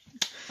okay.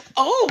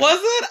 Oh, was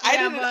it?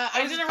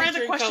 I didn't write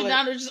the question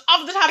down. It was just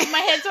off the top of my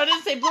head, so I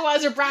didn't say blue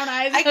eyes or brown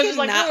eyes. I was just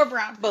like blue or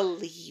brown.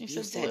 Believe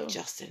you said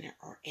Justin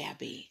or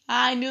Abby.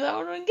 I knew that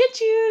one would get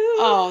you.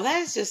 Oh,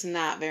 that is just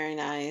not very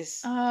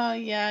nice. Oh,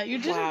 yeah. You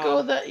didn't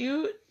go that.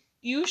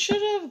 You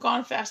should have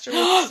gone faster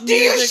with Do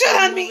you shit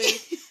on me?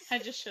 I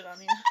just shit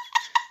on you.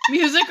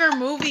 Music or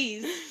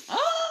movies?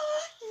 Oh,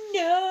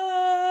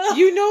 no.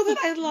 You know that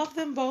I love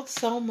them both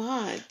so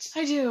much.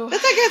 I do.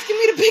 That's like asking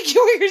me to pick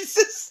you or your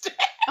sister.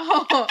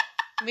 Oh,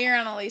 Mira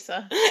and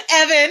Elisa.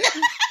 Evan.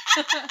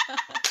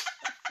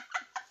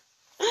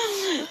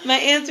 My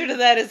answer to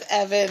that is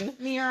Evan.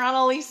 Mira and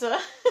Elisa.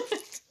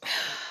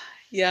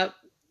 Yep.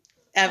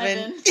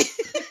 Evan.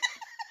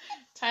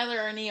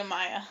 Tyler or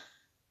Nehemiah?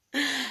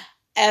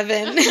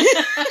 Evan.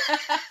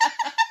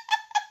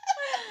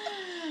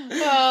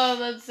 Oh,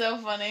 that's so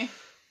funny.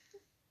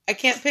 I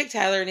can't pick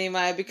Tyler or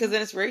Nehemiah because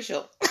then it's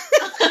racial.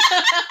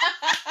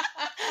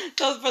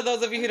 So for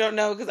those of you who don't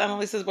know, because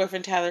Annalisa's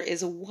boyfriend Tyler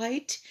is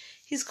white.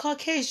 He's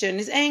Caucasian.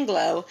 He's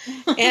Anglo.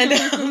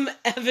 And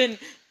Evan.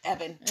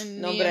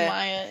 And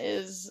Nehemiah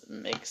is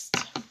mixed.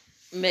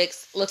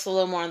 Mixed. Looks a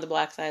little more on the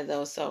black side,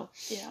 though. So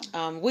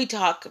yeah. We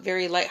talk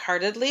very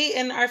lightheartedly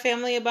in our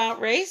family about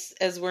race,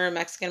 as we're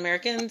Mexican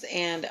Americans.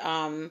 And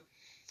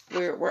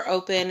we're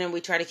open, and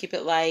we try to keep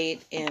it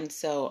light. And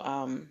so,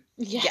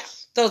 yeah.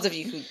 Those of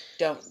you who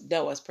don't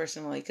know us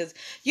personally, because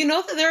you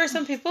know that there are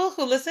some people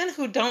who listen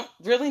who don't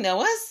really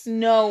know us.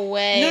 No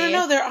way.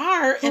 No, there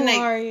are. Who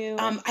are you?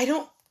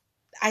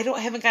 I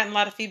haven't gotten a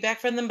lot of feedback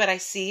from them, but I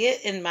see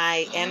it in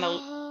my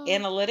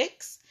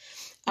analytics,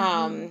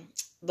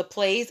 the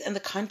plays and the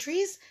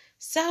countries.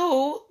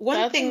 So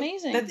That's thing,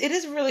 amazing. it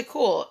is really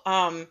cool.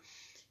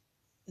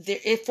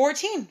 There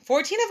 14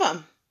 of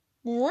them.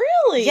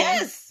 Really?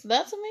 Yes.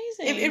 That's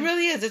amazing. It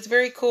really is. It's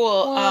very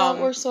cool.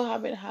 Well, we're so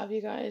happy to have you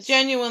guys.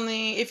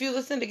 Genuinely, if you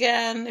listened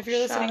again, if you're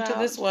listening to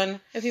this one.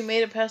 If you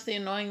made it past the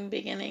annoying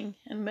beginning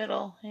and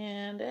middle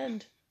and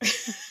end.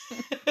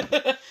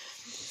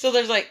 So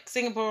there's like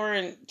Singapore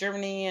and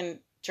Germany and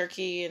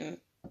Turkey and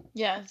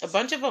yes, a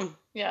bunch of them.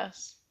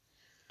 Yes.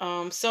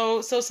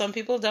 So some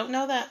people don't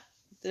know that.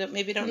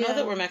 Maybe don't know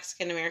that we're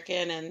Mexican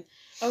American and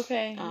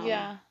okay,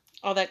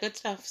 all that good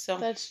stuff. So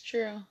that's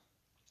true.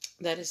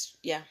 That is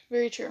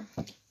very true.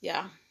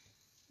 Yeah.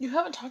 You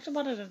haven't talked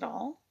about it at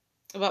all.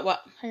 About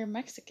what? How you're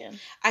Mexican.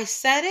 I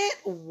said it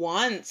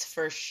once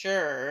for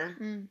sure,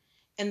 and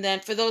then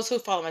for those who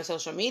follow my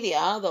social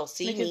media, they'll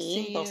see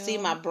me. They'll see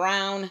my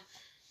brown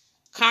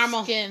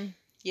caramel skin.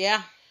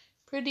 Yeah.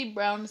 Pretty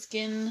brown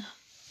skin.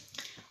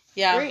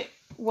 Yeah. Great.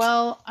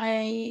 Well,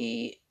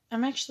 I'm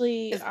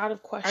actually out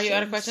of questions. Are you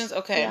out of questions?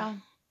 Okay. Yeah.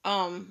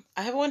 I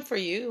have one for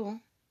you.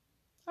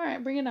 All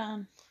right, bring it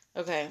on.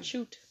 Okay.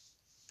 Shoot.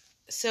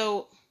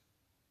 So,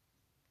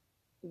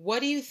 what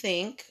do you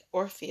think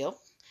or feel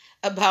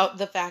about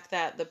the fact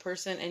that the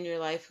person in your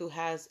life who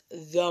has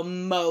the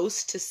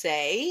most to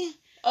say,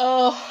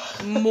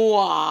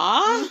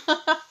 moi,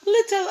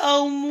 little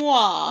old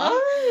moi,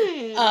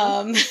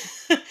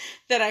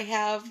 that I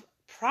have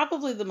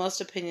probably the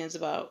most opinions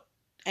about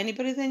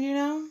anybody than you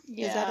know?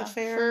 Yeah, is that a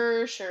fair?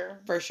 For sure.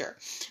 For sure.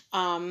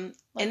 And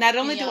not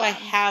only do I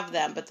have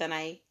them, but then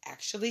I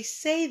actually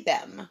say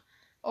them.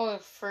 Oh,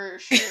 for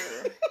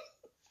sure.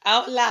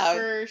 Out loud.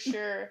 For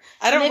sure.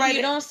 If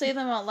you don't say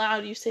them out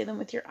loud, you say them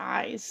with your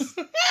eyes.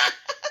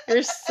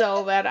 You're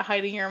so bad at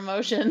hiding your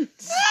emotions.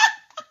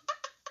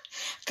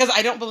 Because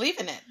I don't believe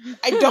in it.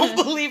 I don't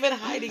believe in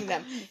hiding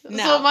them.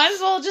 No. So might as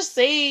well just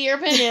say your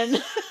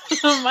opinion.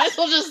 Might as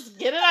well just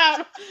get it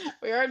out.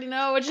 We already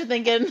know what you're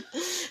thinking.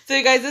 So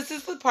you guys, this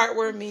is the part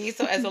where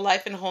so as a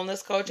life and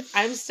wholeness coach,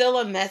 I'm still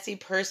a messy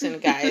person,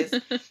 guys.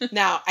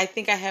 Now, I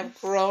think I have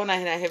grown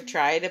and I have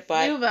tried,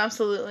 but you've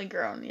absolutely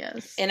grown,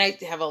 yes. And I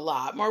have a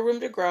lot more room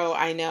to grow,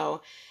 I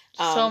know.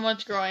 So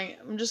much growing.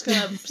 I'm just going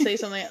to say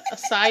something, a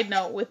side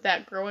note with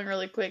that growing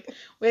really quick.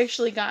 We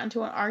actually got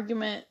into an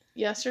argument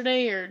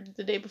yesterday or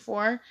the day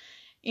before.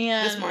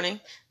 And this morning.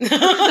 But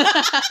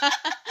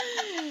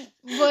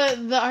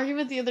the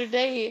argument the other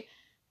day,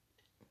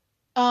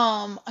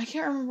 I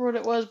can't remember what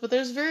it was, but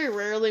there's very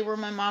rarely where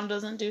my mom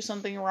doesn't do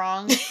something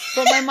wrong.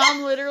 But my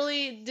mom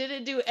literally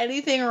didn't do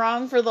anything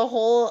wrong for the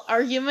whole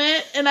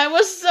argument, and I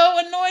was so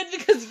annoyed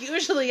because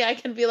usually I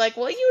can be like,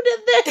 well, you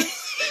did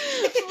this.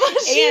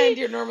 And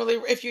you're normally,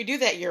 if you do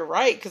that, you're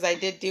right, because I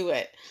did do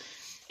it.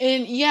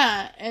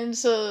 And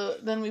so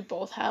then we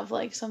both have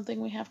like something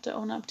we have to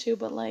own up to,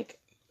 but like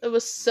it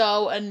was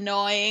so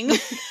annoying.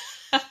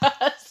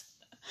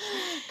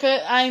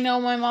 Cause I know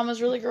my mom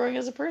is really growing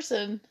as a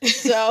person,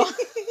 so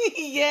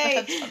yay!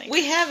 That's funny.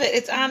 We have it.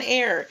 It's on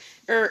air,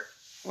 or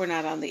we're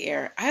not on the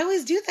air. I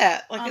always do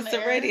that, like it's the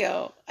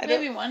radio.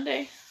 Maybe one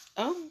day.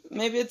 Oh,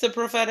 maybe it's a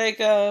prophetic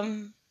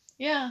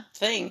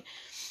thing,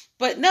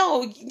 but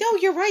no,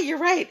 you're right. You're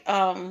right.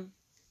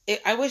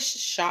 I was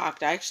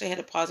shocked. I actually had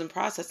to pause and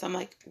process. I'm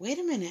like, wait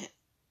a minute.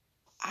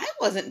 I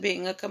wasn't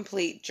being a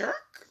complete jerk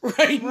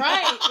right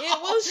now.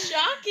 It was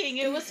shocking.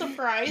 It was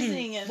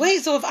surprising. And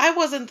wait, so if I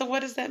wasn't, what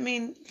does that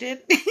mean?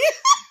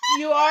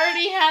 You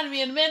already had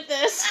me admit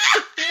this.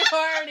 You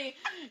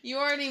You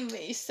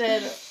already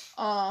said.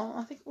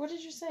 I think. What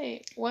did you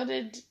say?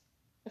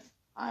 If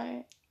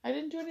I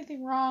didn't do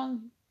anything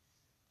wrong.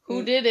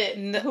 Who did it?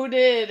 No. Who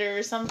did,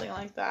 or something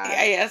like that?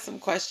 I asked some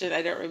question.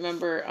 I don't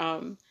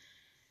remember.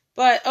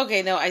 But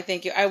okay, no, I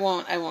thank you. I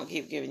won't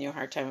keep giving you a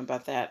hard time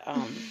about that.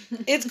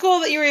 It's cool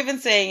that you're even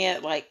saying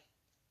it like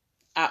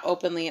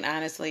openly and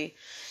honestly.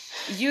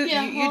 You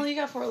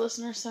got 4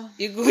 listeners, so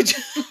you good.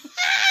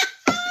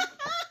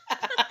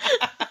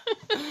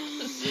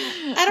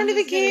 I don't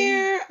even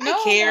care.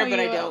 I care, but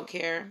I don't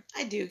care.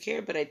 I do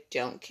care, but I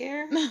don't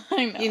care.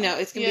 I know. You know,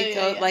 it's going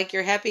to be like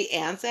you're happy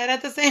and sad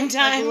at the same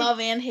time. Like love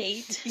and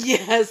hate.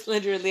 Yes,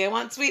 literally. I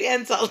want sweet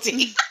and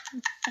salty.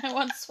 I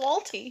want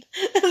swalty.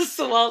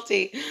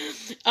 Swalty.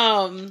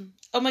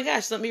 Oh my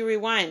gosh, let me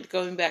rewind.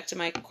 Going back to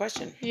my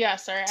question. Yeah,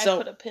 sorry. I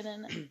put a pin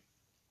in it.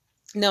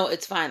 No,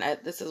 it's fine.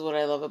 This is what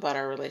I love about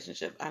our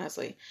relationship,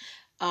 honestly.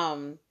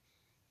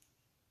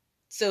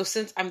 So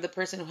since I'm the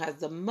person who has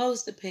the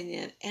most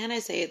opinion and I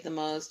say it the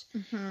most,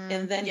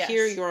 and then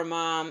here your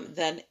mom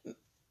then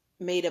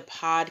made a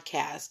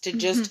podcast to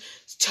just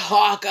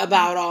talk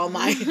about all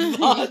my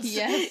thoughts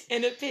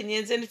and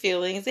opinions and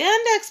feelings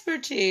and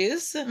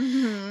expertise.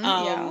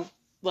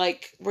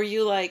 Like, were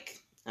you like,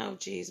 oh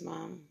geez,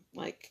 Mom,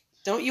 like,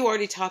 don't you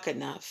already talk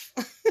enough?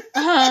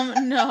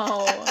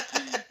 No,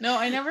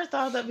 I never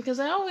thought that because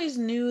I always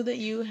knew that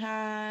you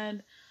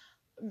had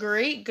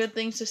good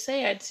things to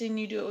say. I'd seen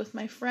you do it with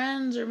my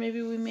friends, or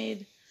maybe we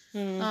met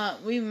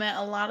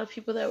a lot of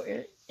people that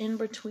were in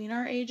between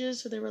our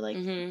ages, so they were like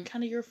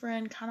kind of your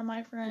friend, kind of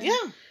my friend.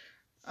 Yeah.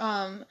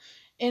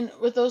 And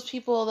with those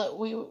people that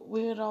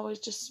we had always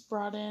just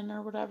brought in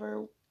or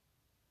whatever,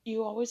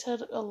 you always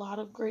had a lot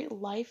of great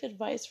life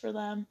advice for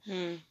them,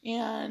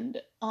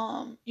 and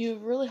you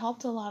really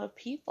helped a lot of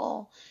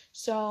people.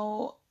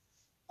 So,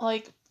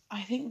 like,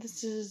 I think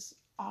this is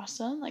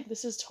awesome. Like,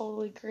 this is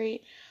totally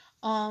great.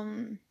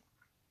 I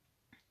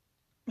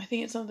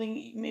think it's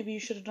something maybe you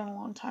should have done a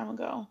long time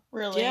ago,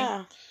 really.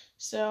 Yeah.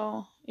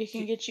 So it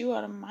can get you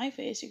out of my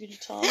face. You could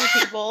just tell other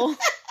people.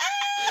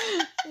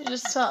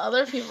 Just tell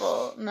other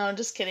people. No,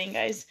 just kidding,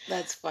 guys.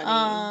 That's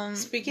funny.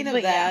 Speaking of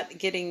that,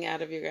 getting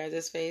out of your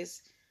guys'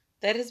 face,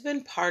 that has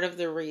been part of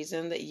the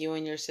reason that you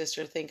and your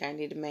sister think I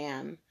need a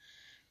man.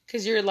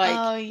 Because you're like,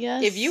 oh,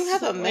 yes. If you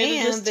have a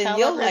man, then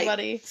you'll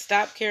everybody. Like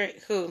stop caring.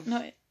 Who?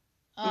 No,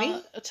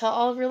 me? Tell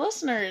all of your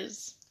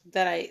listeners.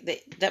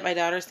 That my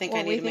daughters think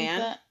I need a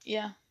man?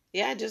 Yeah,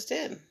 I just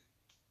did.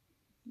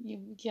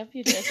 Yep,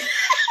 you did.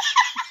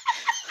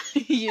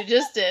 You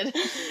just did.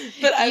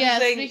 But I'm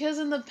saying, because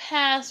in the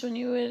past when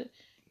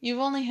you've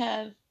only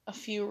had a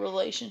few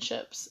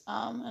relationships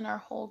in our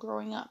whole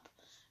growing up.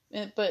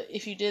 But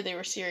if you did, they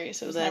were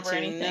serious. It was never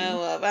anything.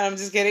 I'm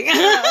just kidding. No,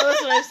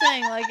 that's what I'm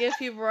saying. Like,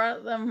 if you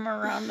brought them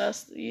around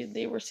us,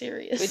 they were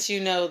serious. But you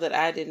know that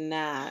I did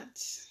not.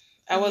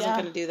 I wasn't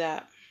going to do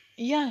that.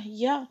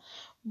 Yeah.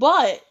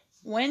 But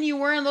when you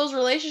were in those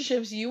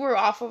relationships, you were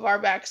off of our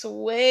backs you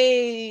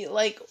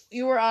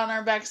were on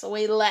our backs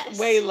way less.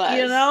 Way less.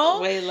 You know?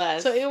 Way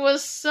less. So it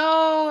was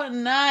so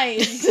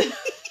nice.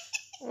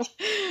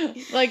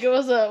 Like, it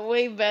was a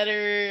way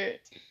better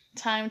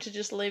time to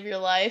just live your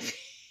life.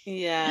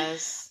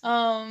 Yes.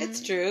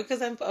 It's true,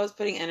 because I was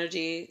putting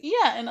energy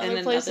in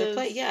other places.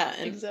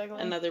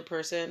 Exactly. Another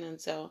person, and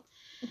so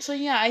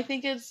yeah, I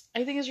think it's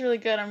really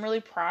good. I'm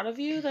really proud of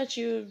you that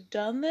you've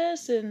done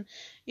this, and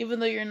even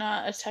though you're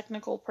not a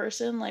technical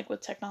person like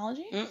with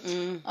technology,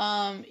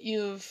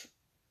 you've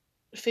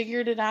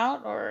figured it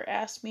out or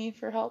asked me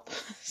for help.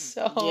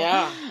 So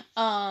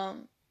I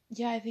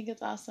think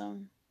it's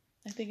awesome.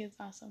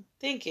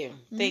 Thank you.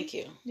 Thank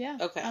you. Yeah.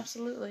 Okay.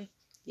 Absolutely.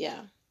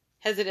 Yeah.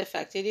 Has it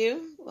affected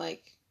you?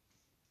 Like,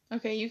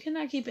 okay, you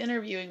cannot keep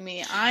interviewing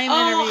me.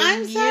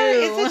 I'm sorry.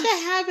 you.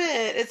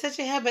 It's such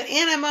a habit.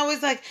 And I'm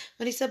always like,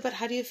 when he said, but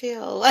how do you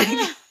feel? Like,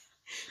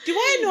 do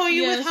I annoy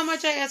you with how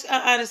much I ask?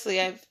 Honestly,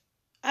 I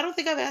don't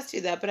think I've asked you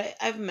that, but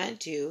I've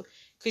meant to.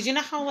 Because you know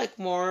how, like,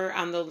 more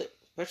on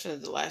especially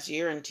the last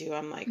year or two,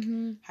 I'm like,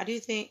 how do you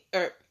think,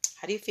 or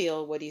how do you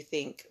feel? What do you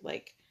think?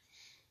 Like,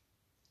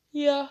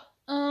 yeah.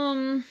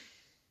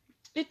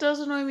 It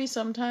does annoy me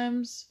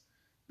sometimes.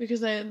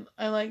 Because I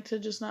like to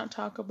just not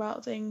talk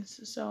about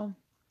things, so.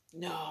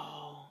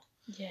 No.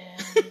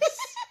 Yes.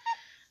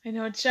 I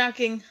know it's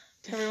shocking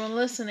to everyone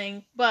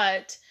listening,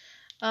 but,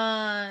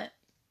 what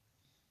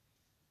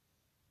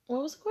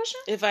was the question?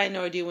 If I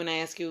annoyed you when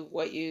I ask you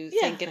what you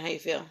think and how you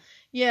feel.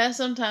 Yeah,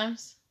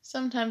 sometimes.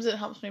 Sometimes it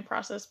helps me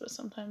process, but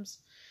sometimes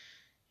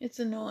it's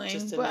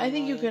annoying. But I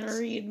think you can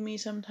read me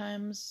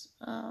sometimes,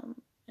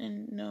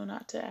 and know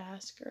not to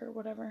ask or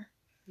whatever.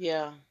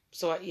 Yeah.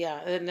 So,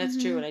 and that's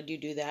true, and I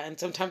do that, and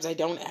sometimes I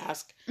don't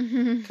ask,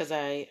 because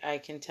I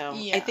can tell.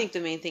 Yeah. I think the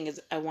main thing is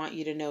I want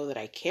you to know that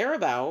I care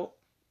about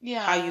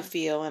how you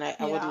feel, and I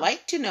would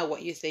like to know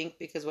what you think,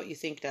 because what you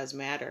think does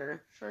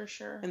matter. For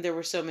sure. And there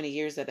were so many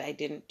years that I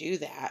didn't do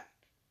that,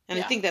 and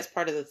I think that's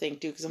part of the thing,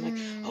 too, because I'm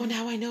like, oh,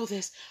 now I know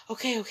this.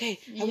 Okay, I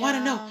want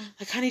to know.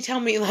 Like, honey,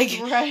 tell me, like,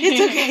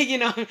 it's okay, you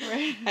know.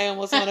 Right. I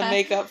almost want to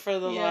make up for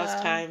the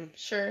lost time.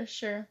 Sure.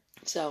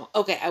 So,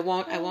 okay, I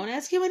won't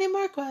ask you any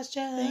more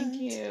questions.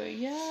 Thank you.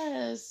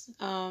 Yes.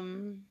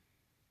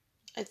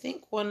 I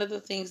think one of the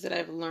things that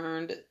I've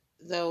learned,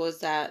 though, is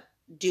that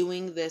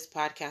doing this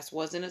podcast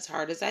wasn't as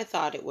hard as I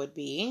thought it would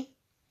be.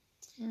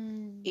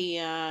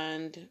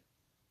 And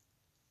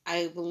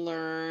I've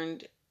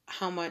learned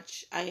how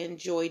much I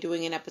enjoy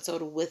doing an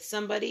episode with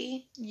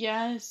somebody.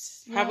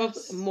 Yes.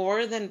 Probably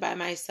more than by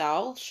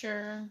myself.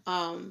 Sure.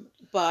 But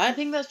I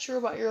think that's true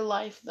about your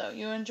life, though.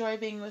 You enjoy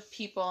being with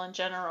people in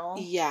general.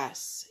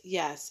 Yes.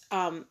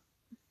 I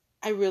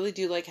really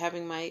do like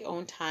having my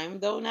own time,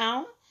 though,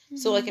 now.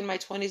 So, like, in my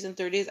 20s and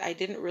 30s, I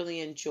didn't really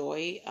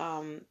enjoy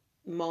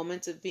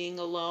moments of being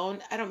alone.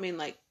 I don't mean,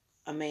 like,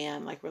 a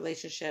man, like,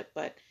 relationship,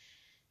 but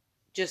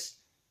just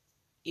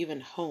even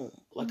home,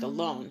 like,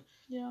 alone.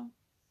 Yeah.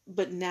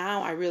 But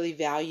now I really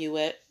value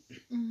it.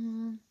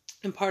 And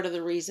part of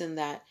the reason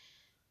that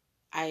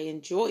I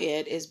enjoy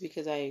it is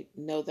because I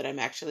know that I'm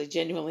actually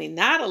genuinely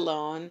not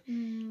alone.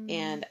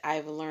 And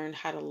I've learned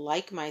how to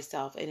like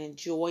myself and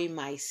enjoy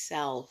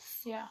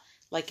myself. Yeah.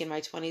 Like in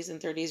my 20s and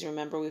 30s,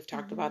 remember we've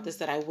talked about this,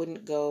 that I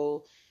wouldn't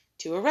go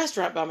to a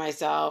restaurant by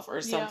myself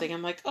or something. Yeah.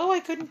 I'm like, oh, I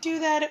couldn't do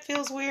that. It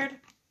feels weird.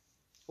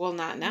 Well,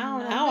 not now.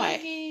 Now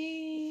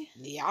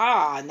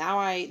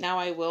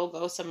I will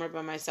go somewhere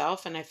by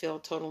myself, and I feel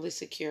totally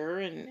secure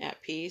and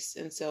at peace.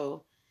 And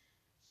so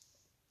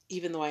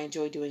even though I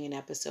enjoy doing an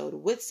episode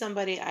with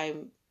somebody, I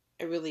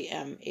really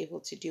am able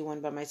to do one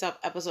by myself.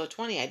 Episode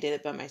 20, I did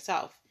it by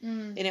myself.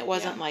 And it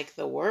wasn't like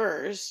the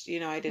worst. You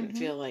know, I didn't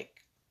feel like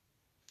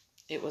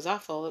it was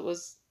awful. It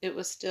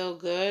was still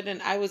good,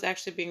 and I was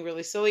actually being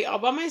really silly all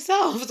by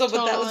myself. So,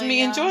 but that was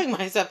me enjoying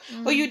myself.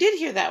 Well, you did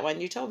hear that one.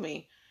 You told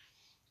me.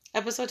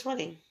 Episode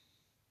 20.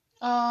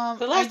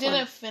 I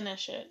didn't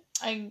finish it.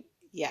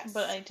 Yes.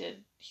 But I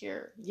did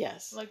hear.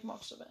 Yes. Like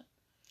most of it.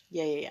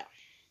 Yeah.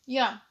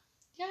 Yeah,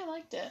 I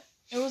liked it.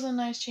 It was a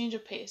nice change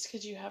of pace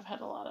because you have had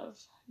a lot of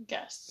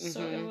guests,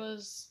 so it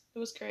was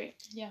great.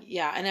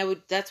 Yeah, and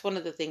that's one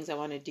of the things I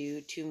want to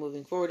do too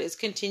moving forward is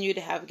continue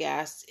to have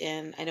guests,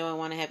 and I know I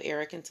want to have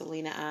Eric and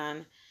Selena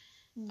on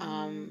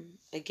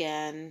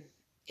again,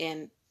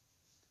 and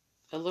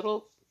a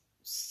little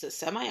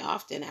semi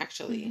often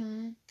actually,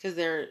 because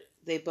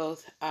they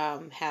both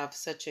have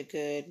such a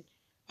good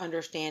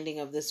understanding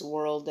of this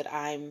world that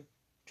I'm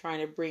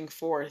trying to bring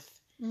forth.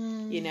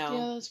 You know,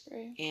 yeah, that's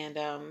great.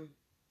 And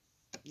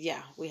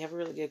we have a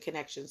really good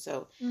connection.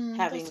 So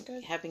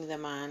having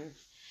them on.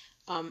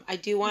 I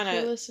do want to...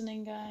 If you're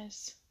listening,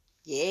 guys.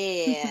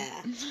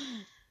 Yeah.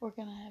 We're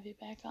going to have you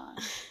back on.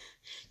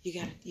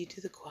 You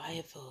do the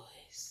quiet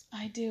voice.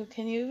 I do.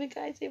 Can you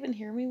guys even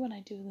hear me when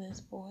I do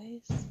this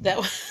voice?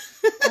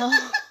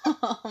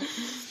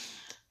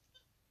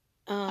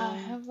 I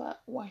have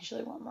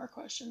actually one more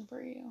question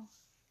for you.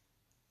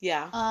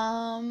 Yeah.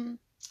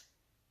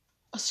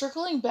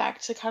 Circling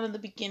back to kind of the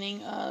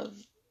beginning of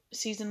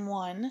season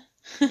 1.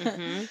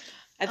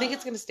 I think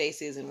it's going to stay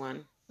season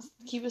 1.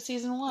 Keep it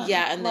season 1.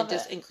 Yeah, and then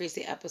just increase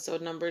the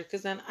episode numbers,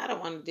 because then I don't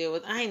want to deal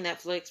with... I ain't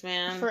Netflix,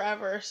 man.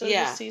 Forever. So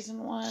just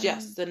season 1.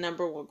 Just the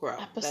number will grow.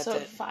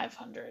 Episode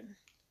 500.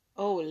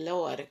 Oh,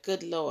 Lord.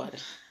 Good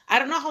Lord. I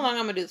don't know how long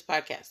I'm going to do this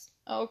podcast.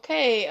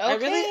 Okay. I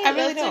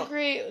really don't.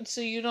 Great. So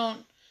you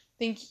don't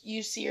think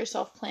you see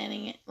yourself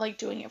planning it, like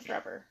doing it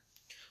forever?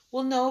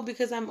 Well, no,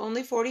 because I'm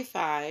only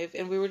 45,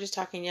 and we were just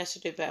talking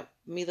yesterday about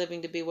me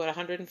living to be,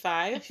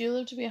 105? If you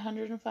live to be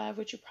 105,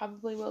 which you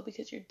probably will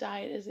because your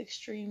diet is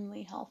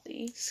extremely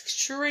healthy.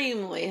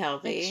 Extremely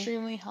healthy.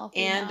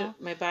 And now.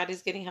 My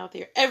body's getting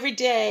healthier every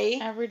day.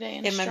 Every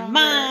day. And my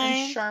mind.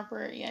 And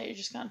sharper. Yeah, you're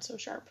just gotten so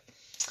sharp.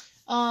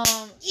 Yeah.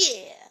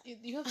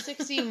 You have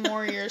 60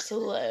 more years to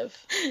live.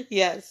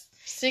 Yes.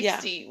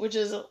 60, which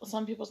is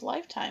some people's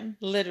lifetime.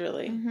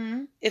 Literally.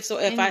 If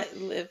I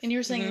live... And you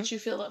were saying that you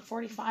feel that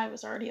 45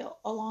 is already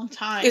a long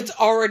time. It's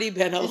already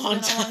been a long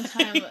time.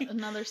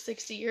 Another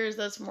 60 years,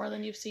 that's more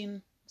than you've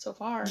seen so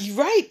far.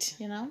 Right.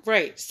 You know?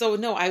 Right. So,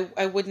 no,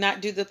 I would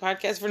not do the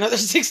podcast for another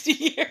 60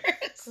 years.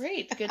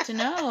 Great. Good to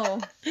know.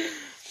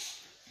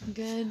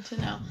 Good to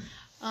know.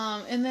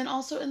 And then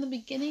also in the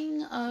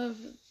beginning of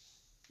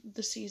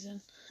the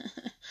season...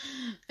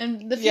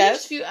 and the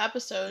first few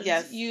episodes,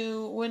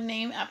 you would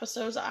name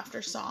episodes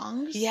after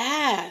songs.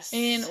 Yes.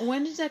 And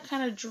when did that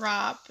kind of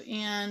drop?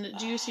 And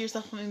do you see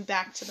yourself coming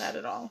back to that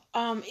at all?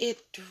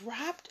 It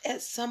dropped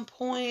at some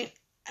point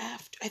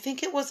after. I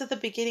think it was at the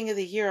beginning of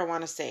the year. I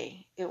want to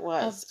say it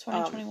was of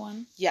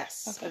 2021.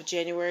 Yes, okay. Of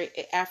January,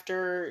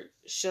 after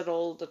Should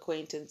Old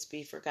Acquaintance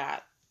Be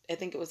Forgot. I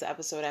think it was the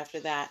episode after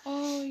that.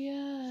 Oh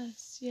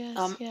yes.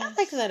 I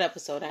like that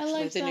episode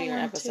actually. The New Year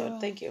episode. Too.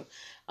 Thank you.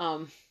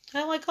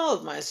 I like all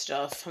of my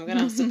stuff. I'm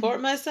gonna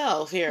support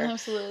myself here.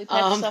 Absolutely,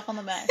 pat yourself on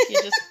the back.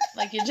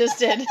 You just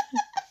did.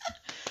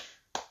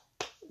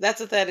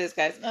 That's what that is,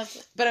 guys.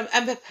 But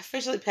I'm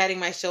officially patting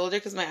my shoulder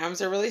because my arms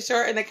are really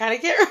short and I kind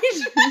of can't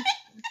reach.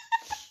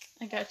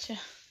 I gotcha.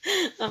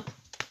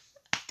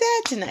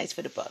 That's nice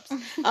for the pups.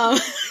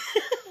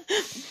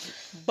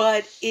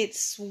 But it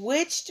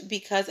switched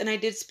because, and I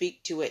did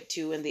speak to it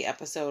too in the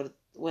episode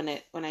when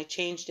I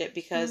changed it,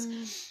 because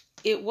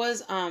it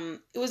was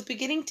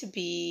beginning to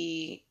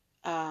be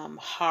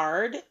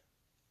hard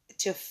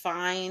to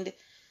find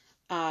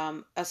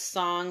a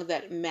song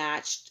that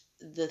matched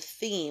the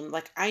theme.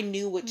 Like, I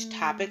knew which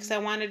topics I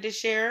wanted to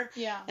share.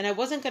 Yeah. And I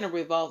wasn't going to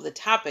revolve the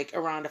topic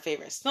around a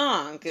favorite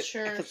song.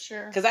 Sure.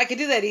 Because I could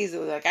do that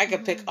easily. Like, I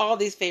could pick all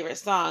these favorite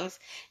songs.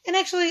 And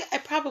actually, I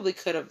probably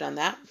could have done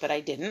that, but I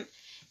didn't.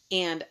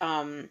 And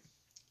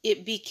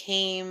it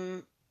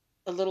became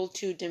a little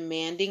too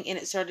demanding, and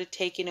it started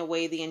taking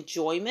away the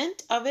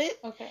enjoyment of it.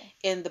 Okay.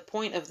 And the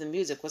point of the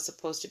music was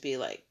supposed to be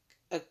like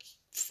a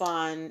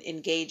fun,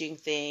 engaging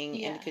thing,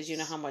 Yes. and because you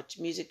know how much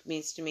music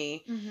means to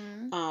me.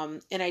 Mm-hmm.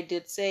 And I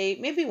did say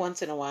maybe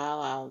once in a while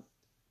I'll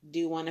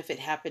do one if it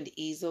happened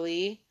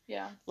easily.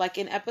 Yeah. Like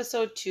in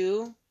episode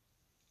 2,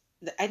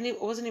 I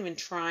wasn't even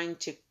trying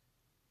to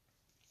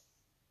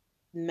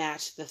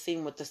match the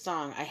theme with the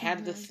song. I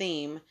had the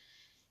theme,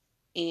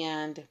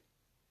 and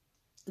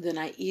then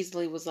I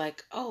easily was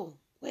like, oh,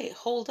 wait,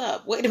 hold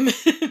up. Wait a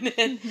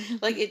minute.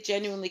 Like, it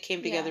genuinely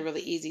came together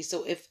really easy.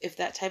 So if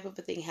that type of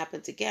a thing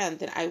happens again,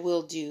 then I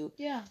will do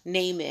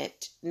name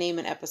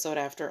an episode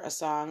after a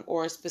song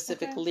or a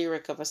specific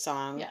lyric of a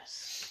song.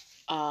 Yes.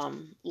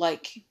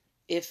 Like,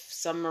 if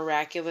some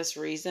miraculous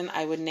reason,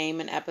 I would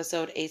name an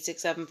episode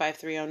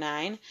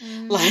 8675309.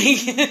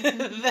 Like,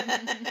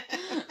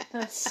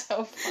 that's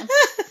so fun.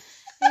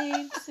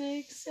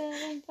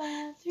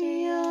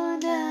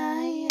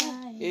 8675309.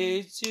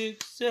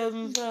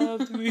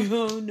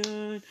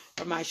 8675309.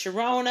 Or My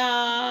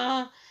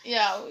Sharona.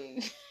 Yeah.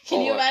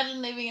 Can you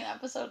imagine naming an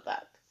episode of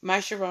that? My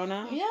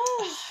Sharona?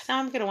 Yes. Now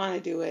I'm going to want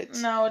to do it.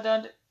 No,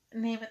 don't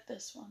name it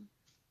this one.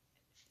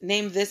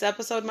 Name this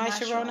episode My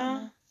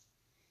Sharona?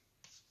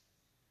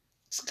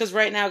 Because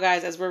right now,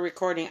 guys, as we're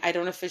recording, I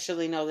don't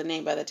officially know the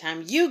name. By the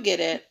time you get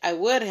it, I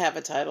would have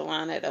a title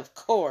on it, of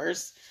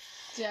course.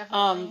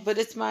 Definitely. But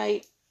it's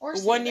my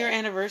 1 year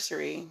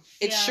anniversary.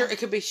 It's sure it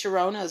could be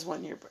Sharona's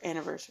 1 year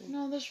anniversary.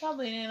 No, there's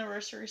probably an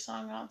anniversary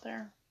song out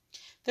there.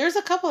 There's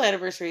a couple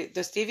anniversary.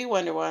 The Stevie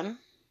Wonder one.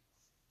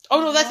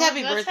 Oh no, that's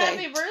Happy Birthday.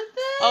 Happy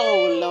Birthday.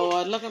 Oh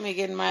Lord, look at me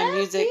getting my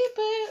music.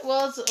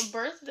 Well, it's a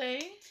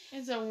birthday.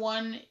 It's a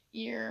 1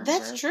 year.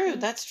 That's true.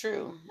 That's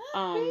true.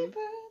 Happy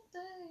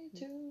birthday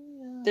to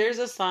you. There's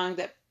a song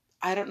that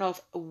I don't know if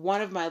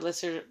one of my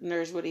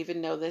listeners would even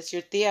know this.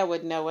 Your Thea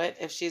would know it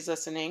if she's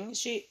listening.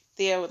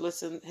 Thea has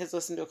listened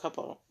to a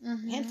couple,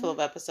 handful of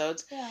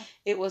episodes. Yeah.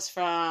 It was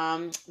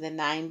from the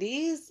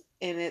 90s,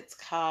 and it's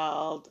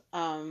called,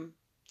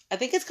 I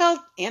think it's called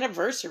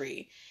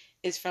Anniversary.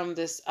 It's from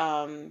this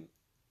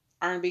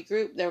R&B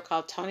group. They were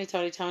called Tony,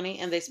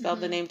 and they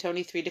spelled the name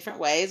Tony 3 different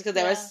ways because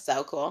they were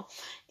so cool.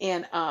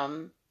 And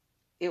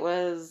it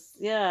was,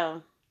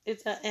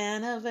 it's an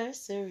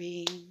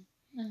anniversary.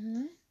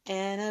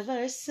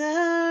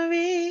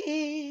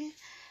 Anniversary.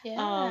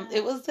 Yeah.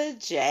 It was the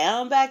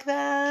jam back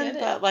then,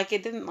 but like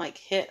it didn't like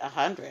hit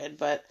 100,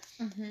 but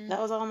that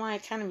was all my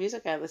kind of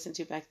music I listened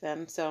to back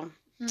then. So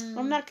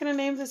I'm not going to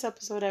name this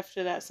episode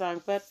after that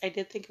song, but I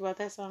did think about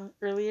that song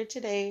earlier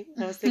today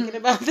when I was thinking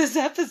about this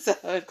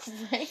episode.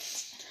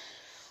 Great.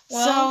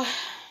 Well, so,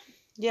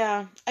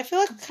 yeah, I feel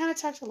like I kind of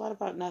talked a lot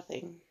about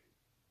nothing.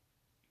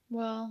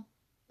 Well,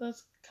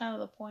 that's kind of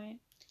the point.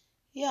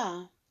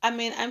 Yeah. I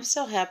mean, I'm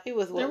still happy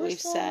with what we've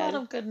said. There was a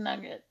lot of good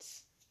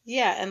nuggets.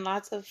 Yeah, and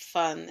lots of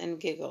fun and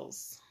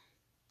giggles.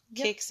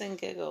 Yep. Kicks and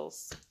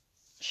giggles.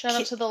 Shout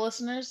out to the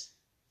listeners.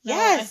 No,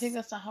 yes. I think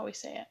that's not how we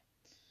say it.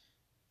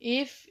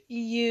 If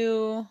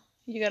you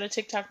got a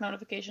TikTok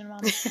notification,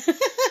 Mom.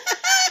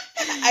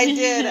 I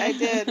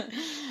did.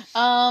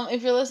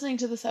 If you're listening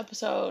to this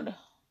episode,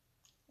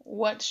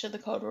 what should the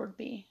code word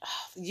be?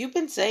 You've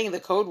been saying the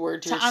code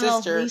word to your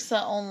sister.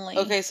 Lisa only.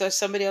 Okay, so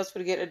somebody else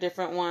would get a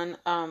different one.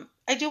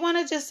 I do want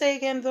to just say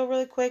again, though,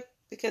 really quick,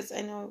 because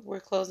I know we're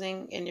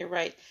closing, and you're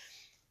right.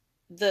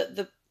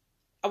 I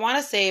want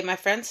to say my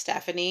friend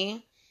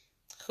Stephanie,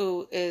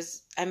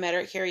 I met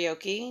her at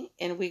karaoke,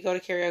 and we go to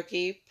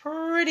karaoke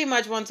pretty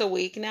much once a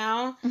week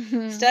now.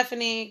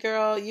 Stephanie,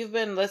 girl, you've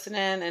been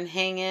listening and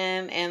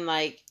hanging and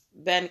like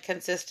been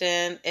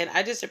consistent, and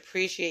I just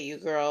appreciate you,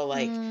 girl.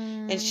 Like,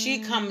 and she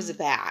comes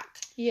back.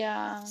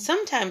 Yeah.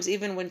 Sometimes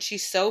even when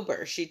she's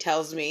sober, she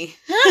tells me.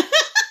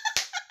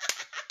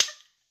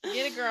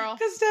 Get it, girl.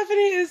 Because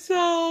Stephanie is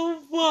so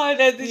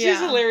fun. And she's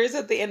hilarious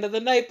at the end of the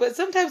night. But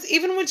sometimes,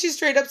 even when she's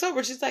straight up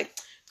sober, she's like,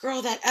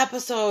 girl, that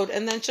episode.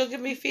 And then she'll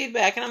give me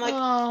feedback. And I'm like,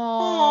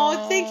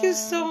 oh, thank you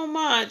so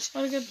much.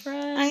 What a good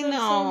friend. I know.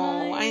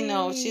 So nice. I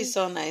know. She's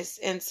so nice.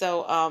 And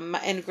so,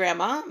 and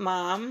Grandma,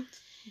 Mom.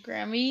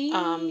 Grammy.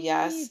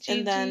 Yes. Gigi.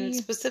 And then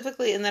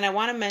specifically, and then I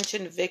want to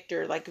mention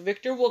Victor. Like,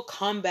 Victor will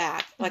come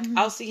back. Like,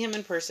 I'll see him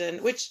in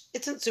person, which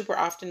isn't super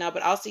often now,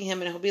 but I'll see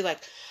him and he'll be like,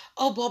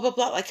 oh, blah, blah,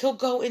 blah. Like, he'll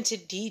go into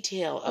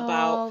detail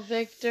about...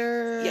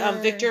 Victor.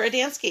 Victor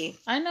Adansky.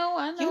 I know.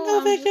 You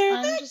know Victor.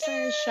 I'm just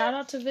saying, shout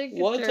out to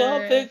Victor. What's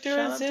up, Victor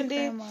and shout Cindy?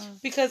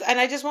 And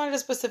I just wanted to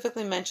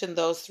specifically mention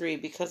those three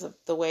because of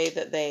the way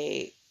that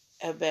they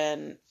have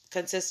been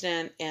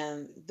consistent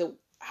and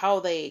how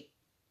they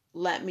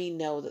let me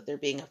know that they're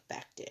being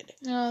affected.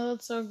 Oh,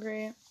 that's so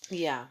great.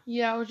 Yeah.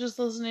 Yeah, I was just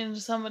listening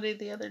to somebody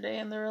the other day,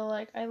 and they were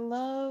like, I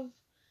love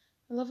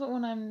it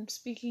when I'm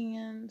speaking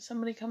and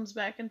somebody comes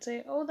back and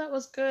say, oh, that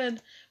was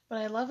good. But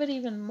I love it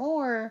even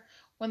more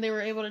when they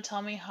were able to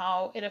tell me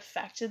how it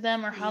affected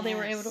them or how they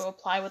were able to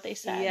apply what they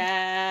said.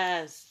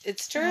 Yes.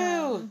 It's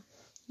true.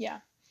 Yeah.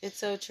 It's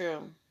so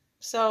true.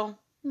 So,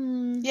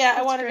 yeah,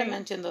 I wanted to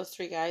mention those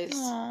 3 guys.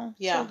 Oh,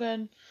 yeah. So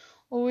good.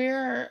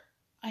 Well,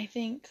 I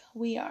think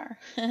we are.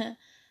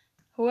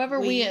 Whoever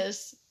we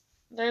is,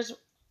 there's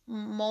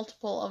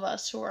multiple of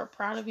us who are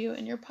proud of you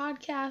and your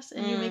podcast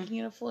and you making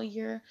it a full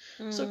year.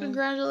 So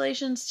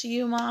congratulations to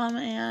you, Mom,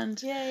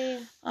 and yay.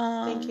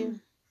 Thank you.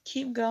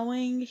 Keep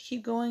going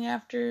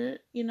after,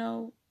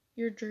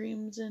 your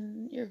dreams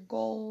and your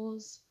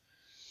goals.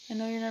 I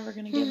know you're never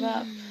going to give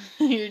up.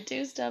 You're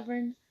too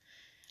stubborn.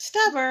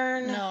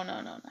 Stubborn. No,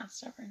 not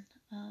stubborn.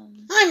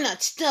 I'm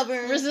not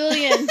stubborn.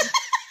 Resilient.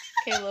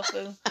 Okay,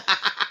 LeFou.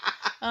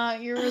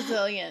 You're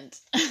resilient.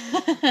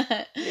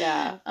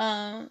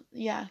 Yeah.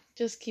 Yeah,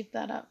 just keep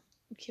that up.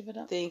 Keep it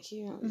up. Thank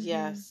you. Mm-hmm.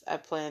 Yes, I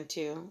plan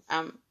to.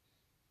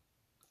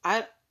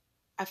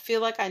 I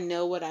feel like I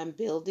know what I'm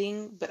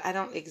building, but I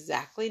don't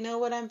exactly know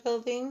what I'm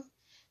building.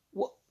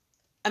 Well,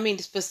 I mean,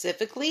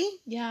 specifically.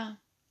 Yeah.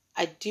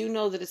 I do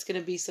know that it's going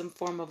to be some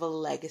form of a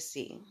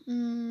legacy. Yeah.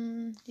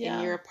 And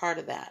you're a part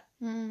of that.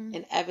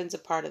 And Evan's a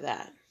part of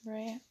that.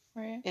 Right.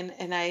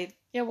 And I...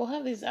 Yeah, we'll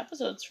have these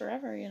episodes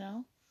forever,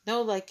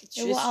 No, like, it's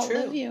it just will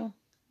outlive true. You.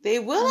 They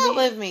will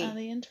outlive me. On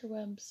the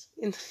interwebs.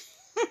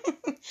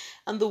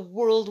 On the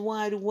World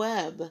Wide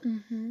Web.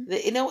 Mm-hmm.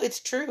 It's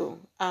true.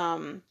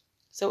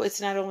 So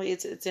it's not only...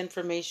 It's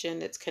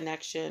information, it's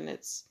connection,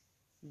 it's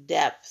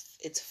depth,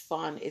 it's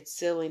fun, it's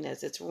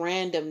silliness, it's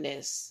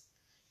randomness.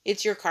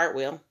 It's your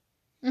cartwheel.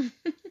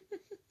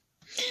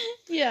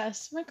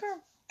 Yes, my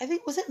cartwheel. I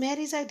think, was it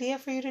Maddie's idea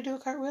for you to do a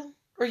cartwheel?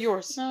 Or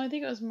yours? No, I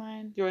think it was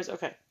mine. Yours,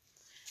 okay.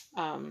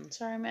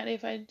 Sorry, Maddie,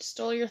 if I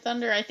stole your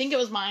thunder. I think it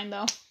was mine,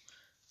 though.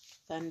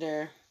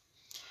 Thunder.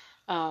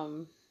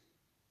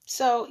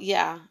 So,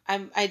 yeah,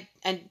 I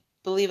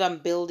believe I'm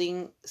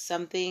building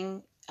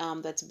something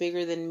that's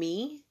bigger than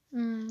me.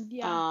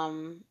 Yeah.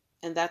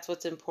 And that's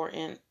what's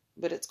important.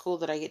 But it's cool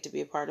that I get to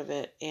be a part of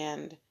it.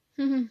 And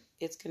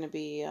it's going to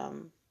be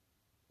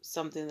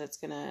something that's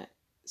going to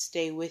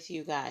stay with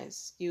you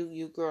guys,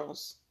 you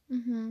girls,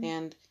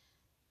 and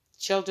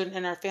children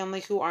in our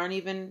family who aren't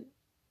even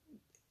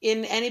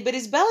in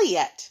anybody's belly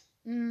yet.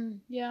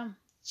 Yeah.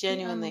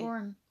 Genuinely.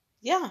 Unborn.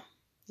 Yeah.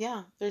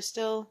 They're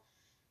still,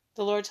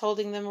 the Lord's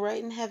holding them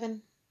right in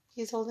heaven.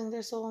 He's holding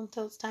their soul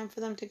until it's time for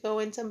them to go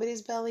in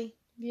somebody's belly.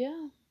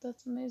 Yeah,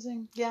 that's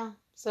amazing. Yeah.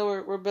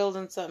 So we're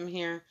building something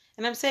here.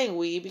 And I'm saying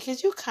we,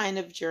 because you kind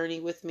of journey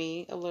with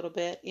me a little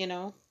bit,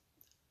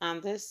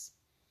 on this.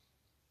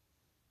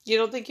 You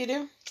don't think you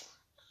do?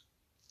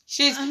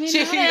 You could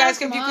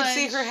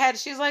see her head.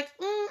 She's like,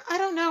 I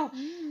don't know.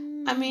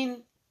 I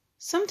mean,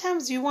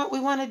 sometimes we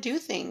want to do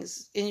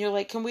things, and you're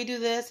like, can we do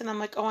this? And I'm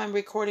like, oh, I'm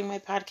recording my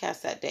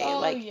podcast that day. Oh,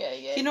 like,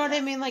 yeah. You know what I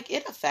mean? Like,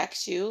 it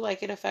affects you.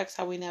 Like, it affects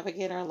how we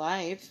navigate our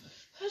life.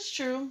 That's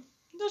true.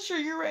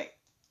 You're right.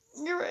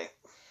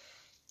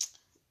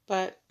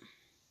 But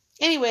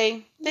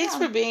anyway, thanks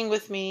for being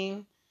with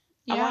me.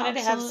 Yeah, I wanted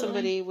to have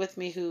somebody with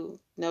me who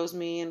knows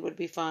me and would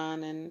be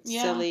fun and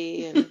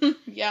silly and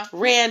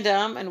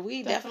random, and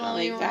we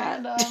definitely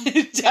got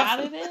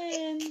it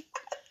in.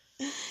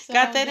 So,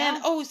 got that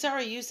in. Oh,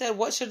 sorry, you said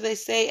what should they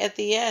say at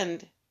the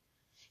end?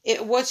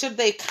 What should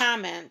they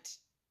comment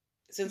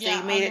since they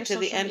made it to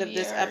the end of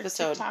this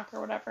episode? TikTok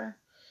or whatever.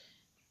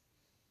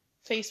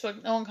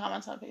 Facebook. No one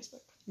comments on Facebook.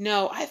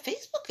 No,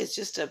 Facebook is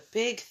just a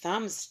big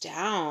thumbs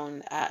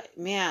down.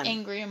 Man,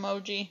 angry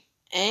emoji.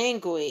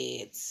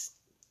 Angry. It's.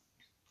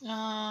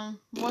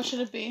 What should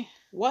it be?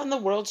 What in the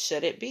world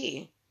should it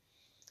be?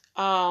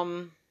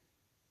 I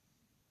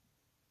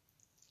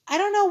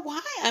don't know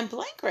why I'm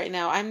blank right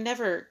now. I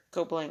never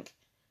go blank.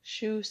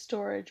 Shoe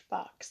storage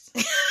box.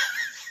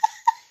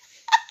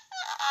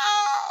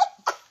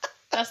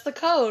 That's the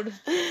code.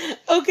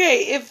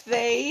 Okay, if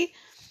they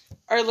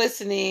are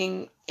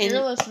listening,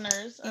 your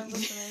listeners are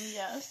listening.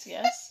 Yes.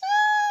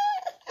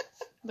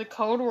 The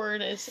code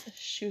word is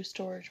shoe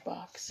storage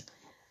box.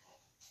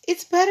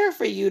 It's better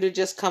for you to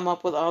just come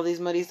up with all these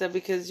muddy stuff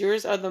because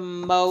yours are the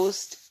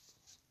most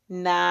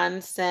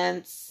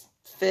nonsense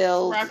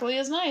filled. Broccoli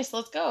is nice.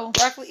 Let's go.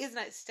 Broccoli is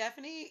nice.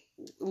 Stephanie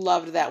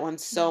loved that one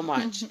so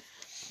much.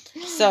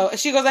 So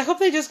she goes, I hope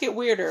they just get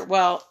weirder.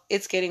 Well,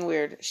 it's getting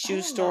weird.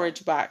 Shoe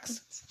storage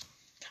box. It's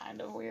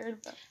kind of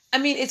weird, but I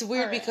mean, it's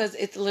weird because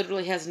it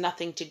literally has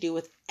nothing to do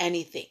with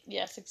anything.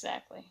 Yes,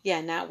 exactly. Yeah,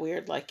 not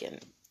weird like in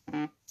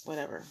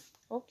whatever.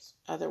 Oops.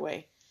 Other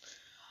way.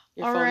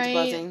 Your phone's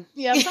buzzing.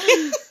 Yep.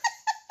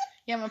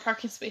 Yeah, my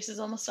parking space is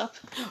almost up.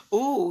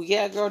 Ooh,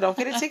 yeah, girl, don't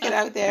get a ticket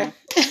out there.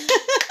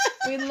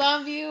 We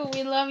love you.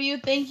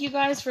 Thank you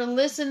guys for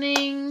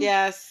listening.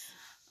 Yes.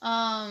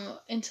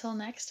 Until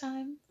next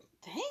time.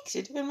 Thanks.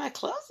 You're doing my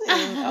closing.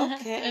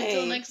 Okay.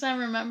 Until next time,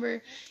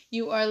 remember,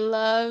 you are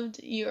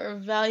loved, you are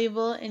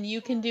valuable, and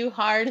you can do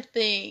hard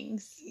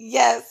things.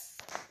 Yes.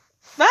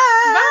 Bye.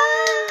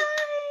 Bye.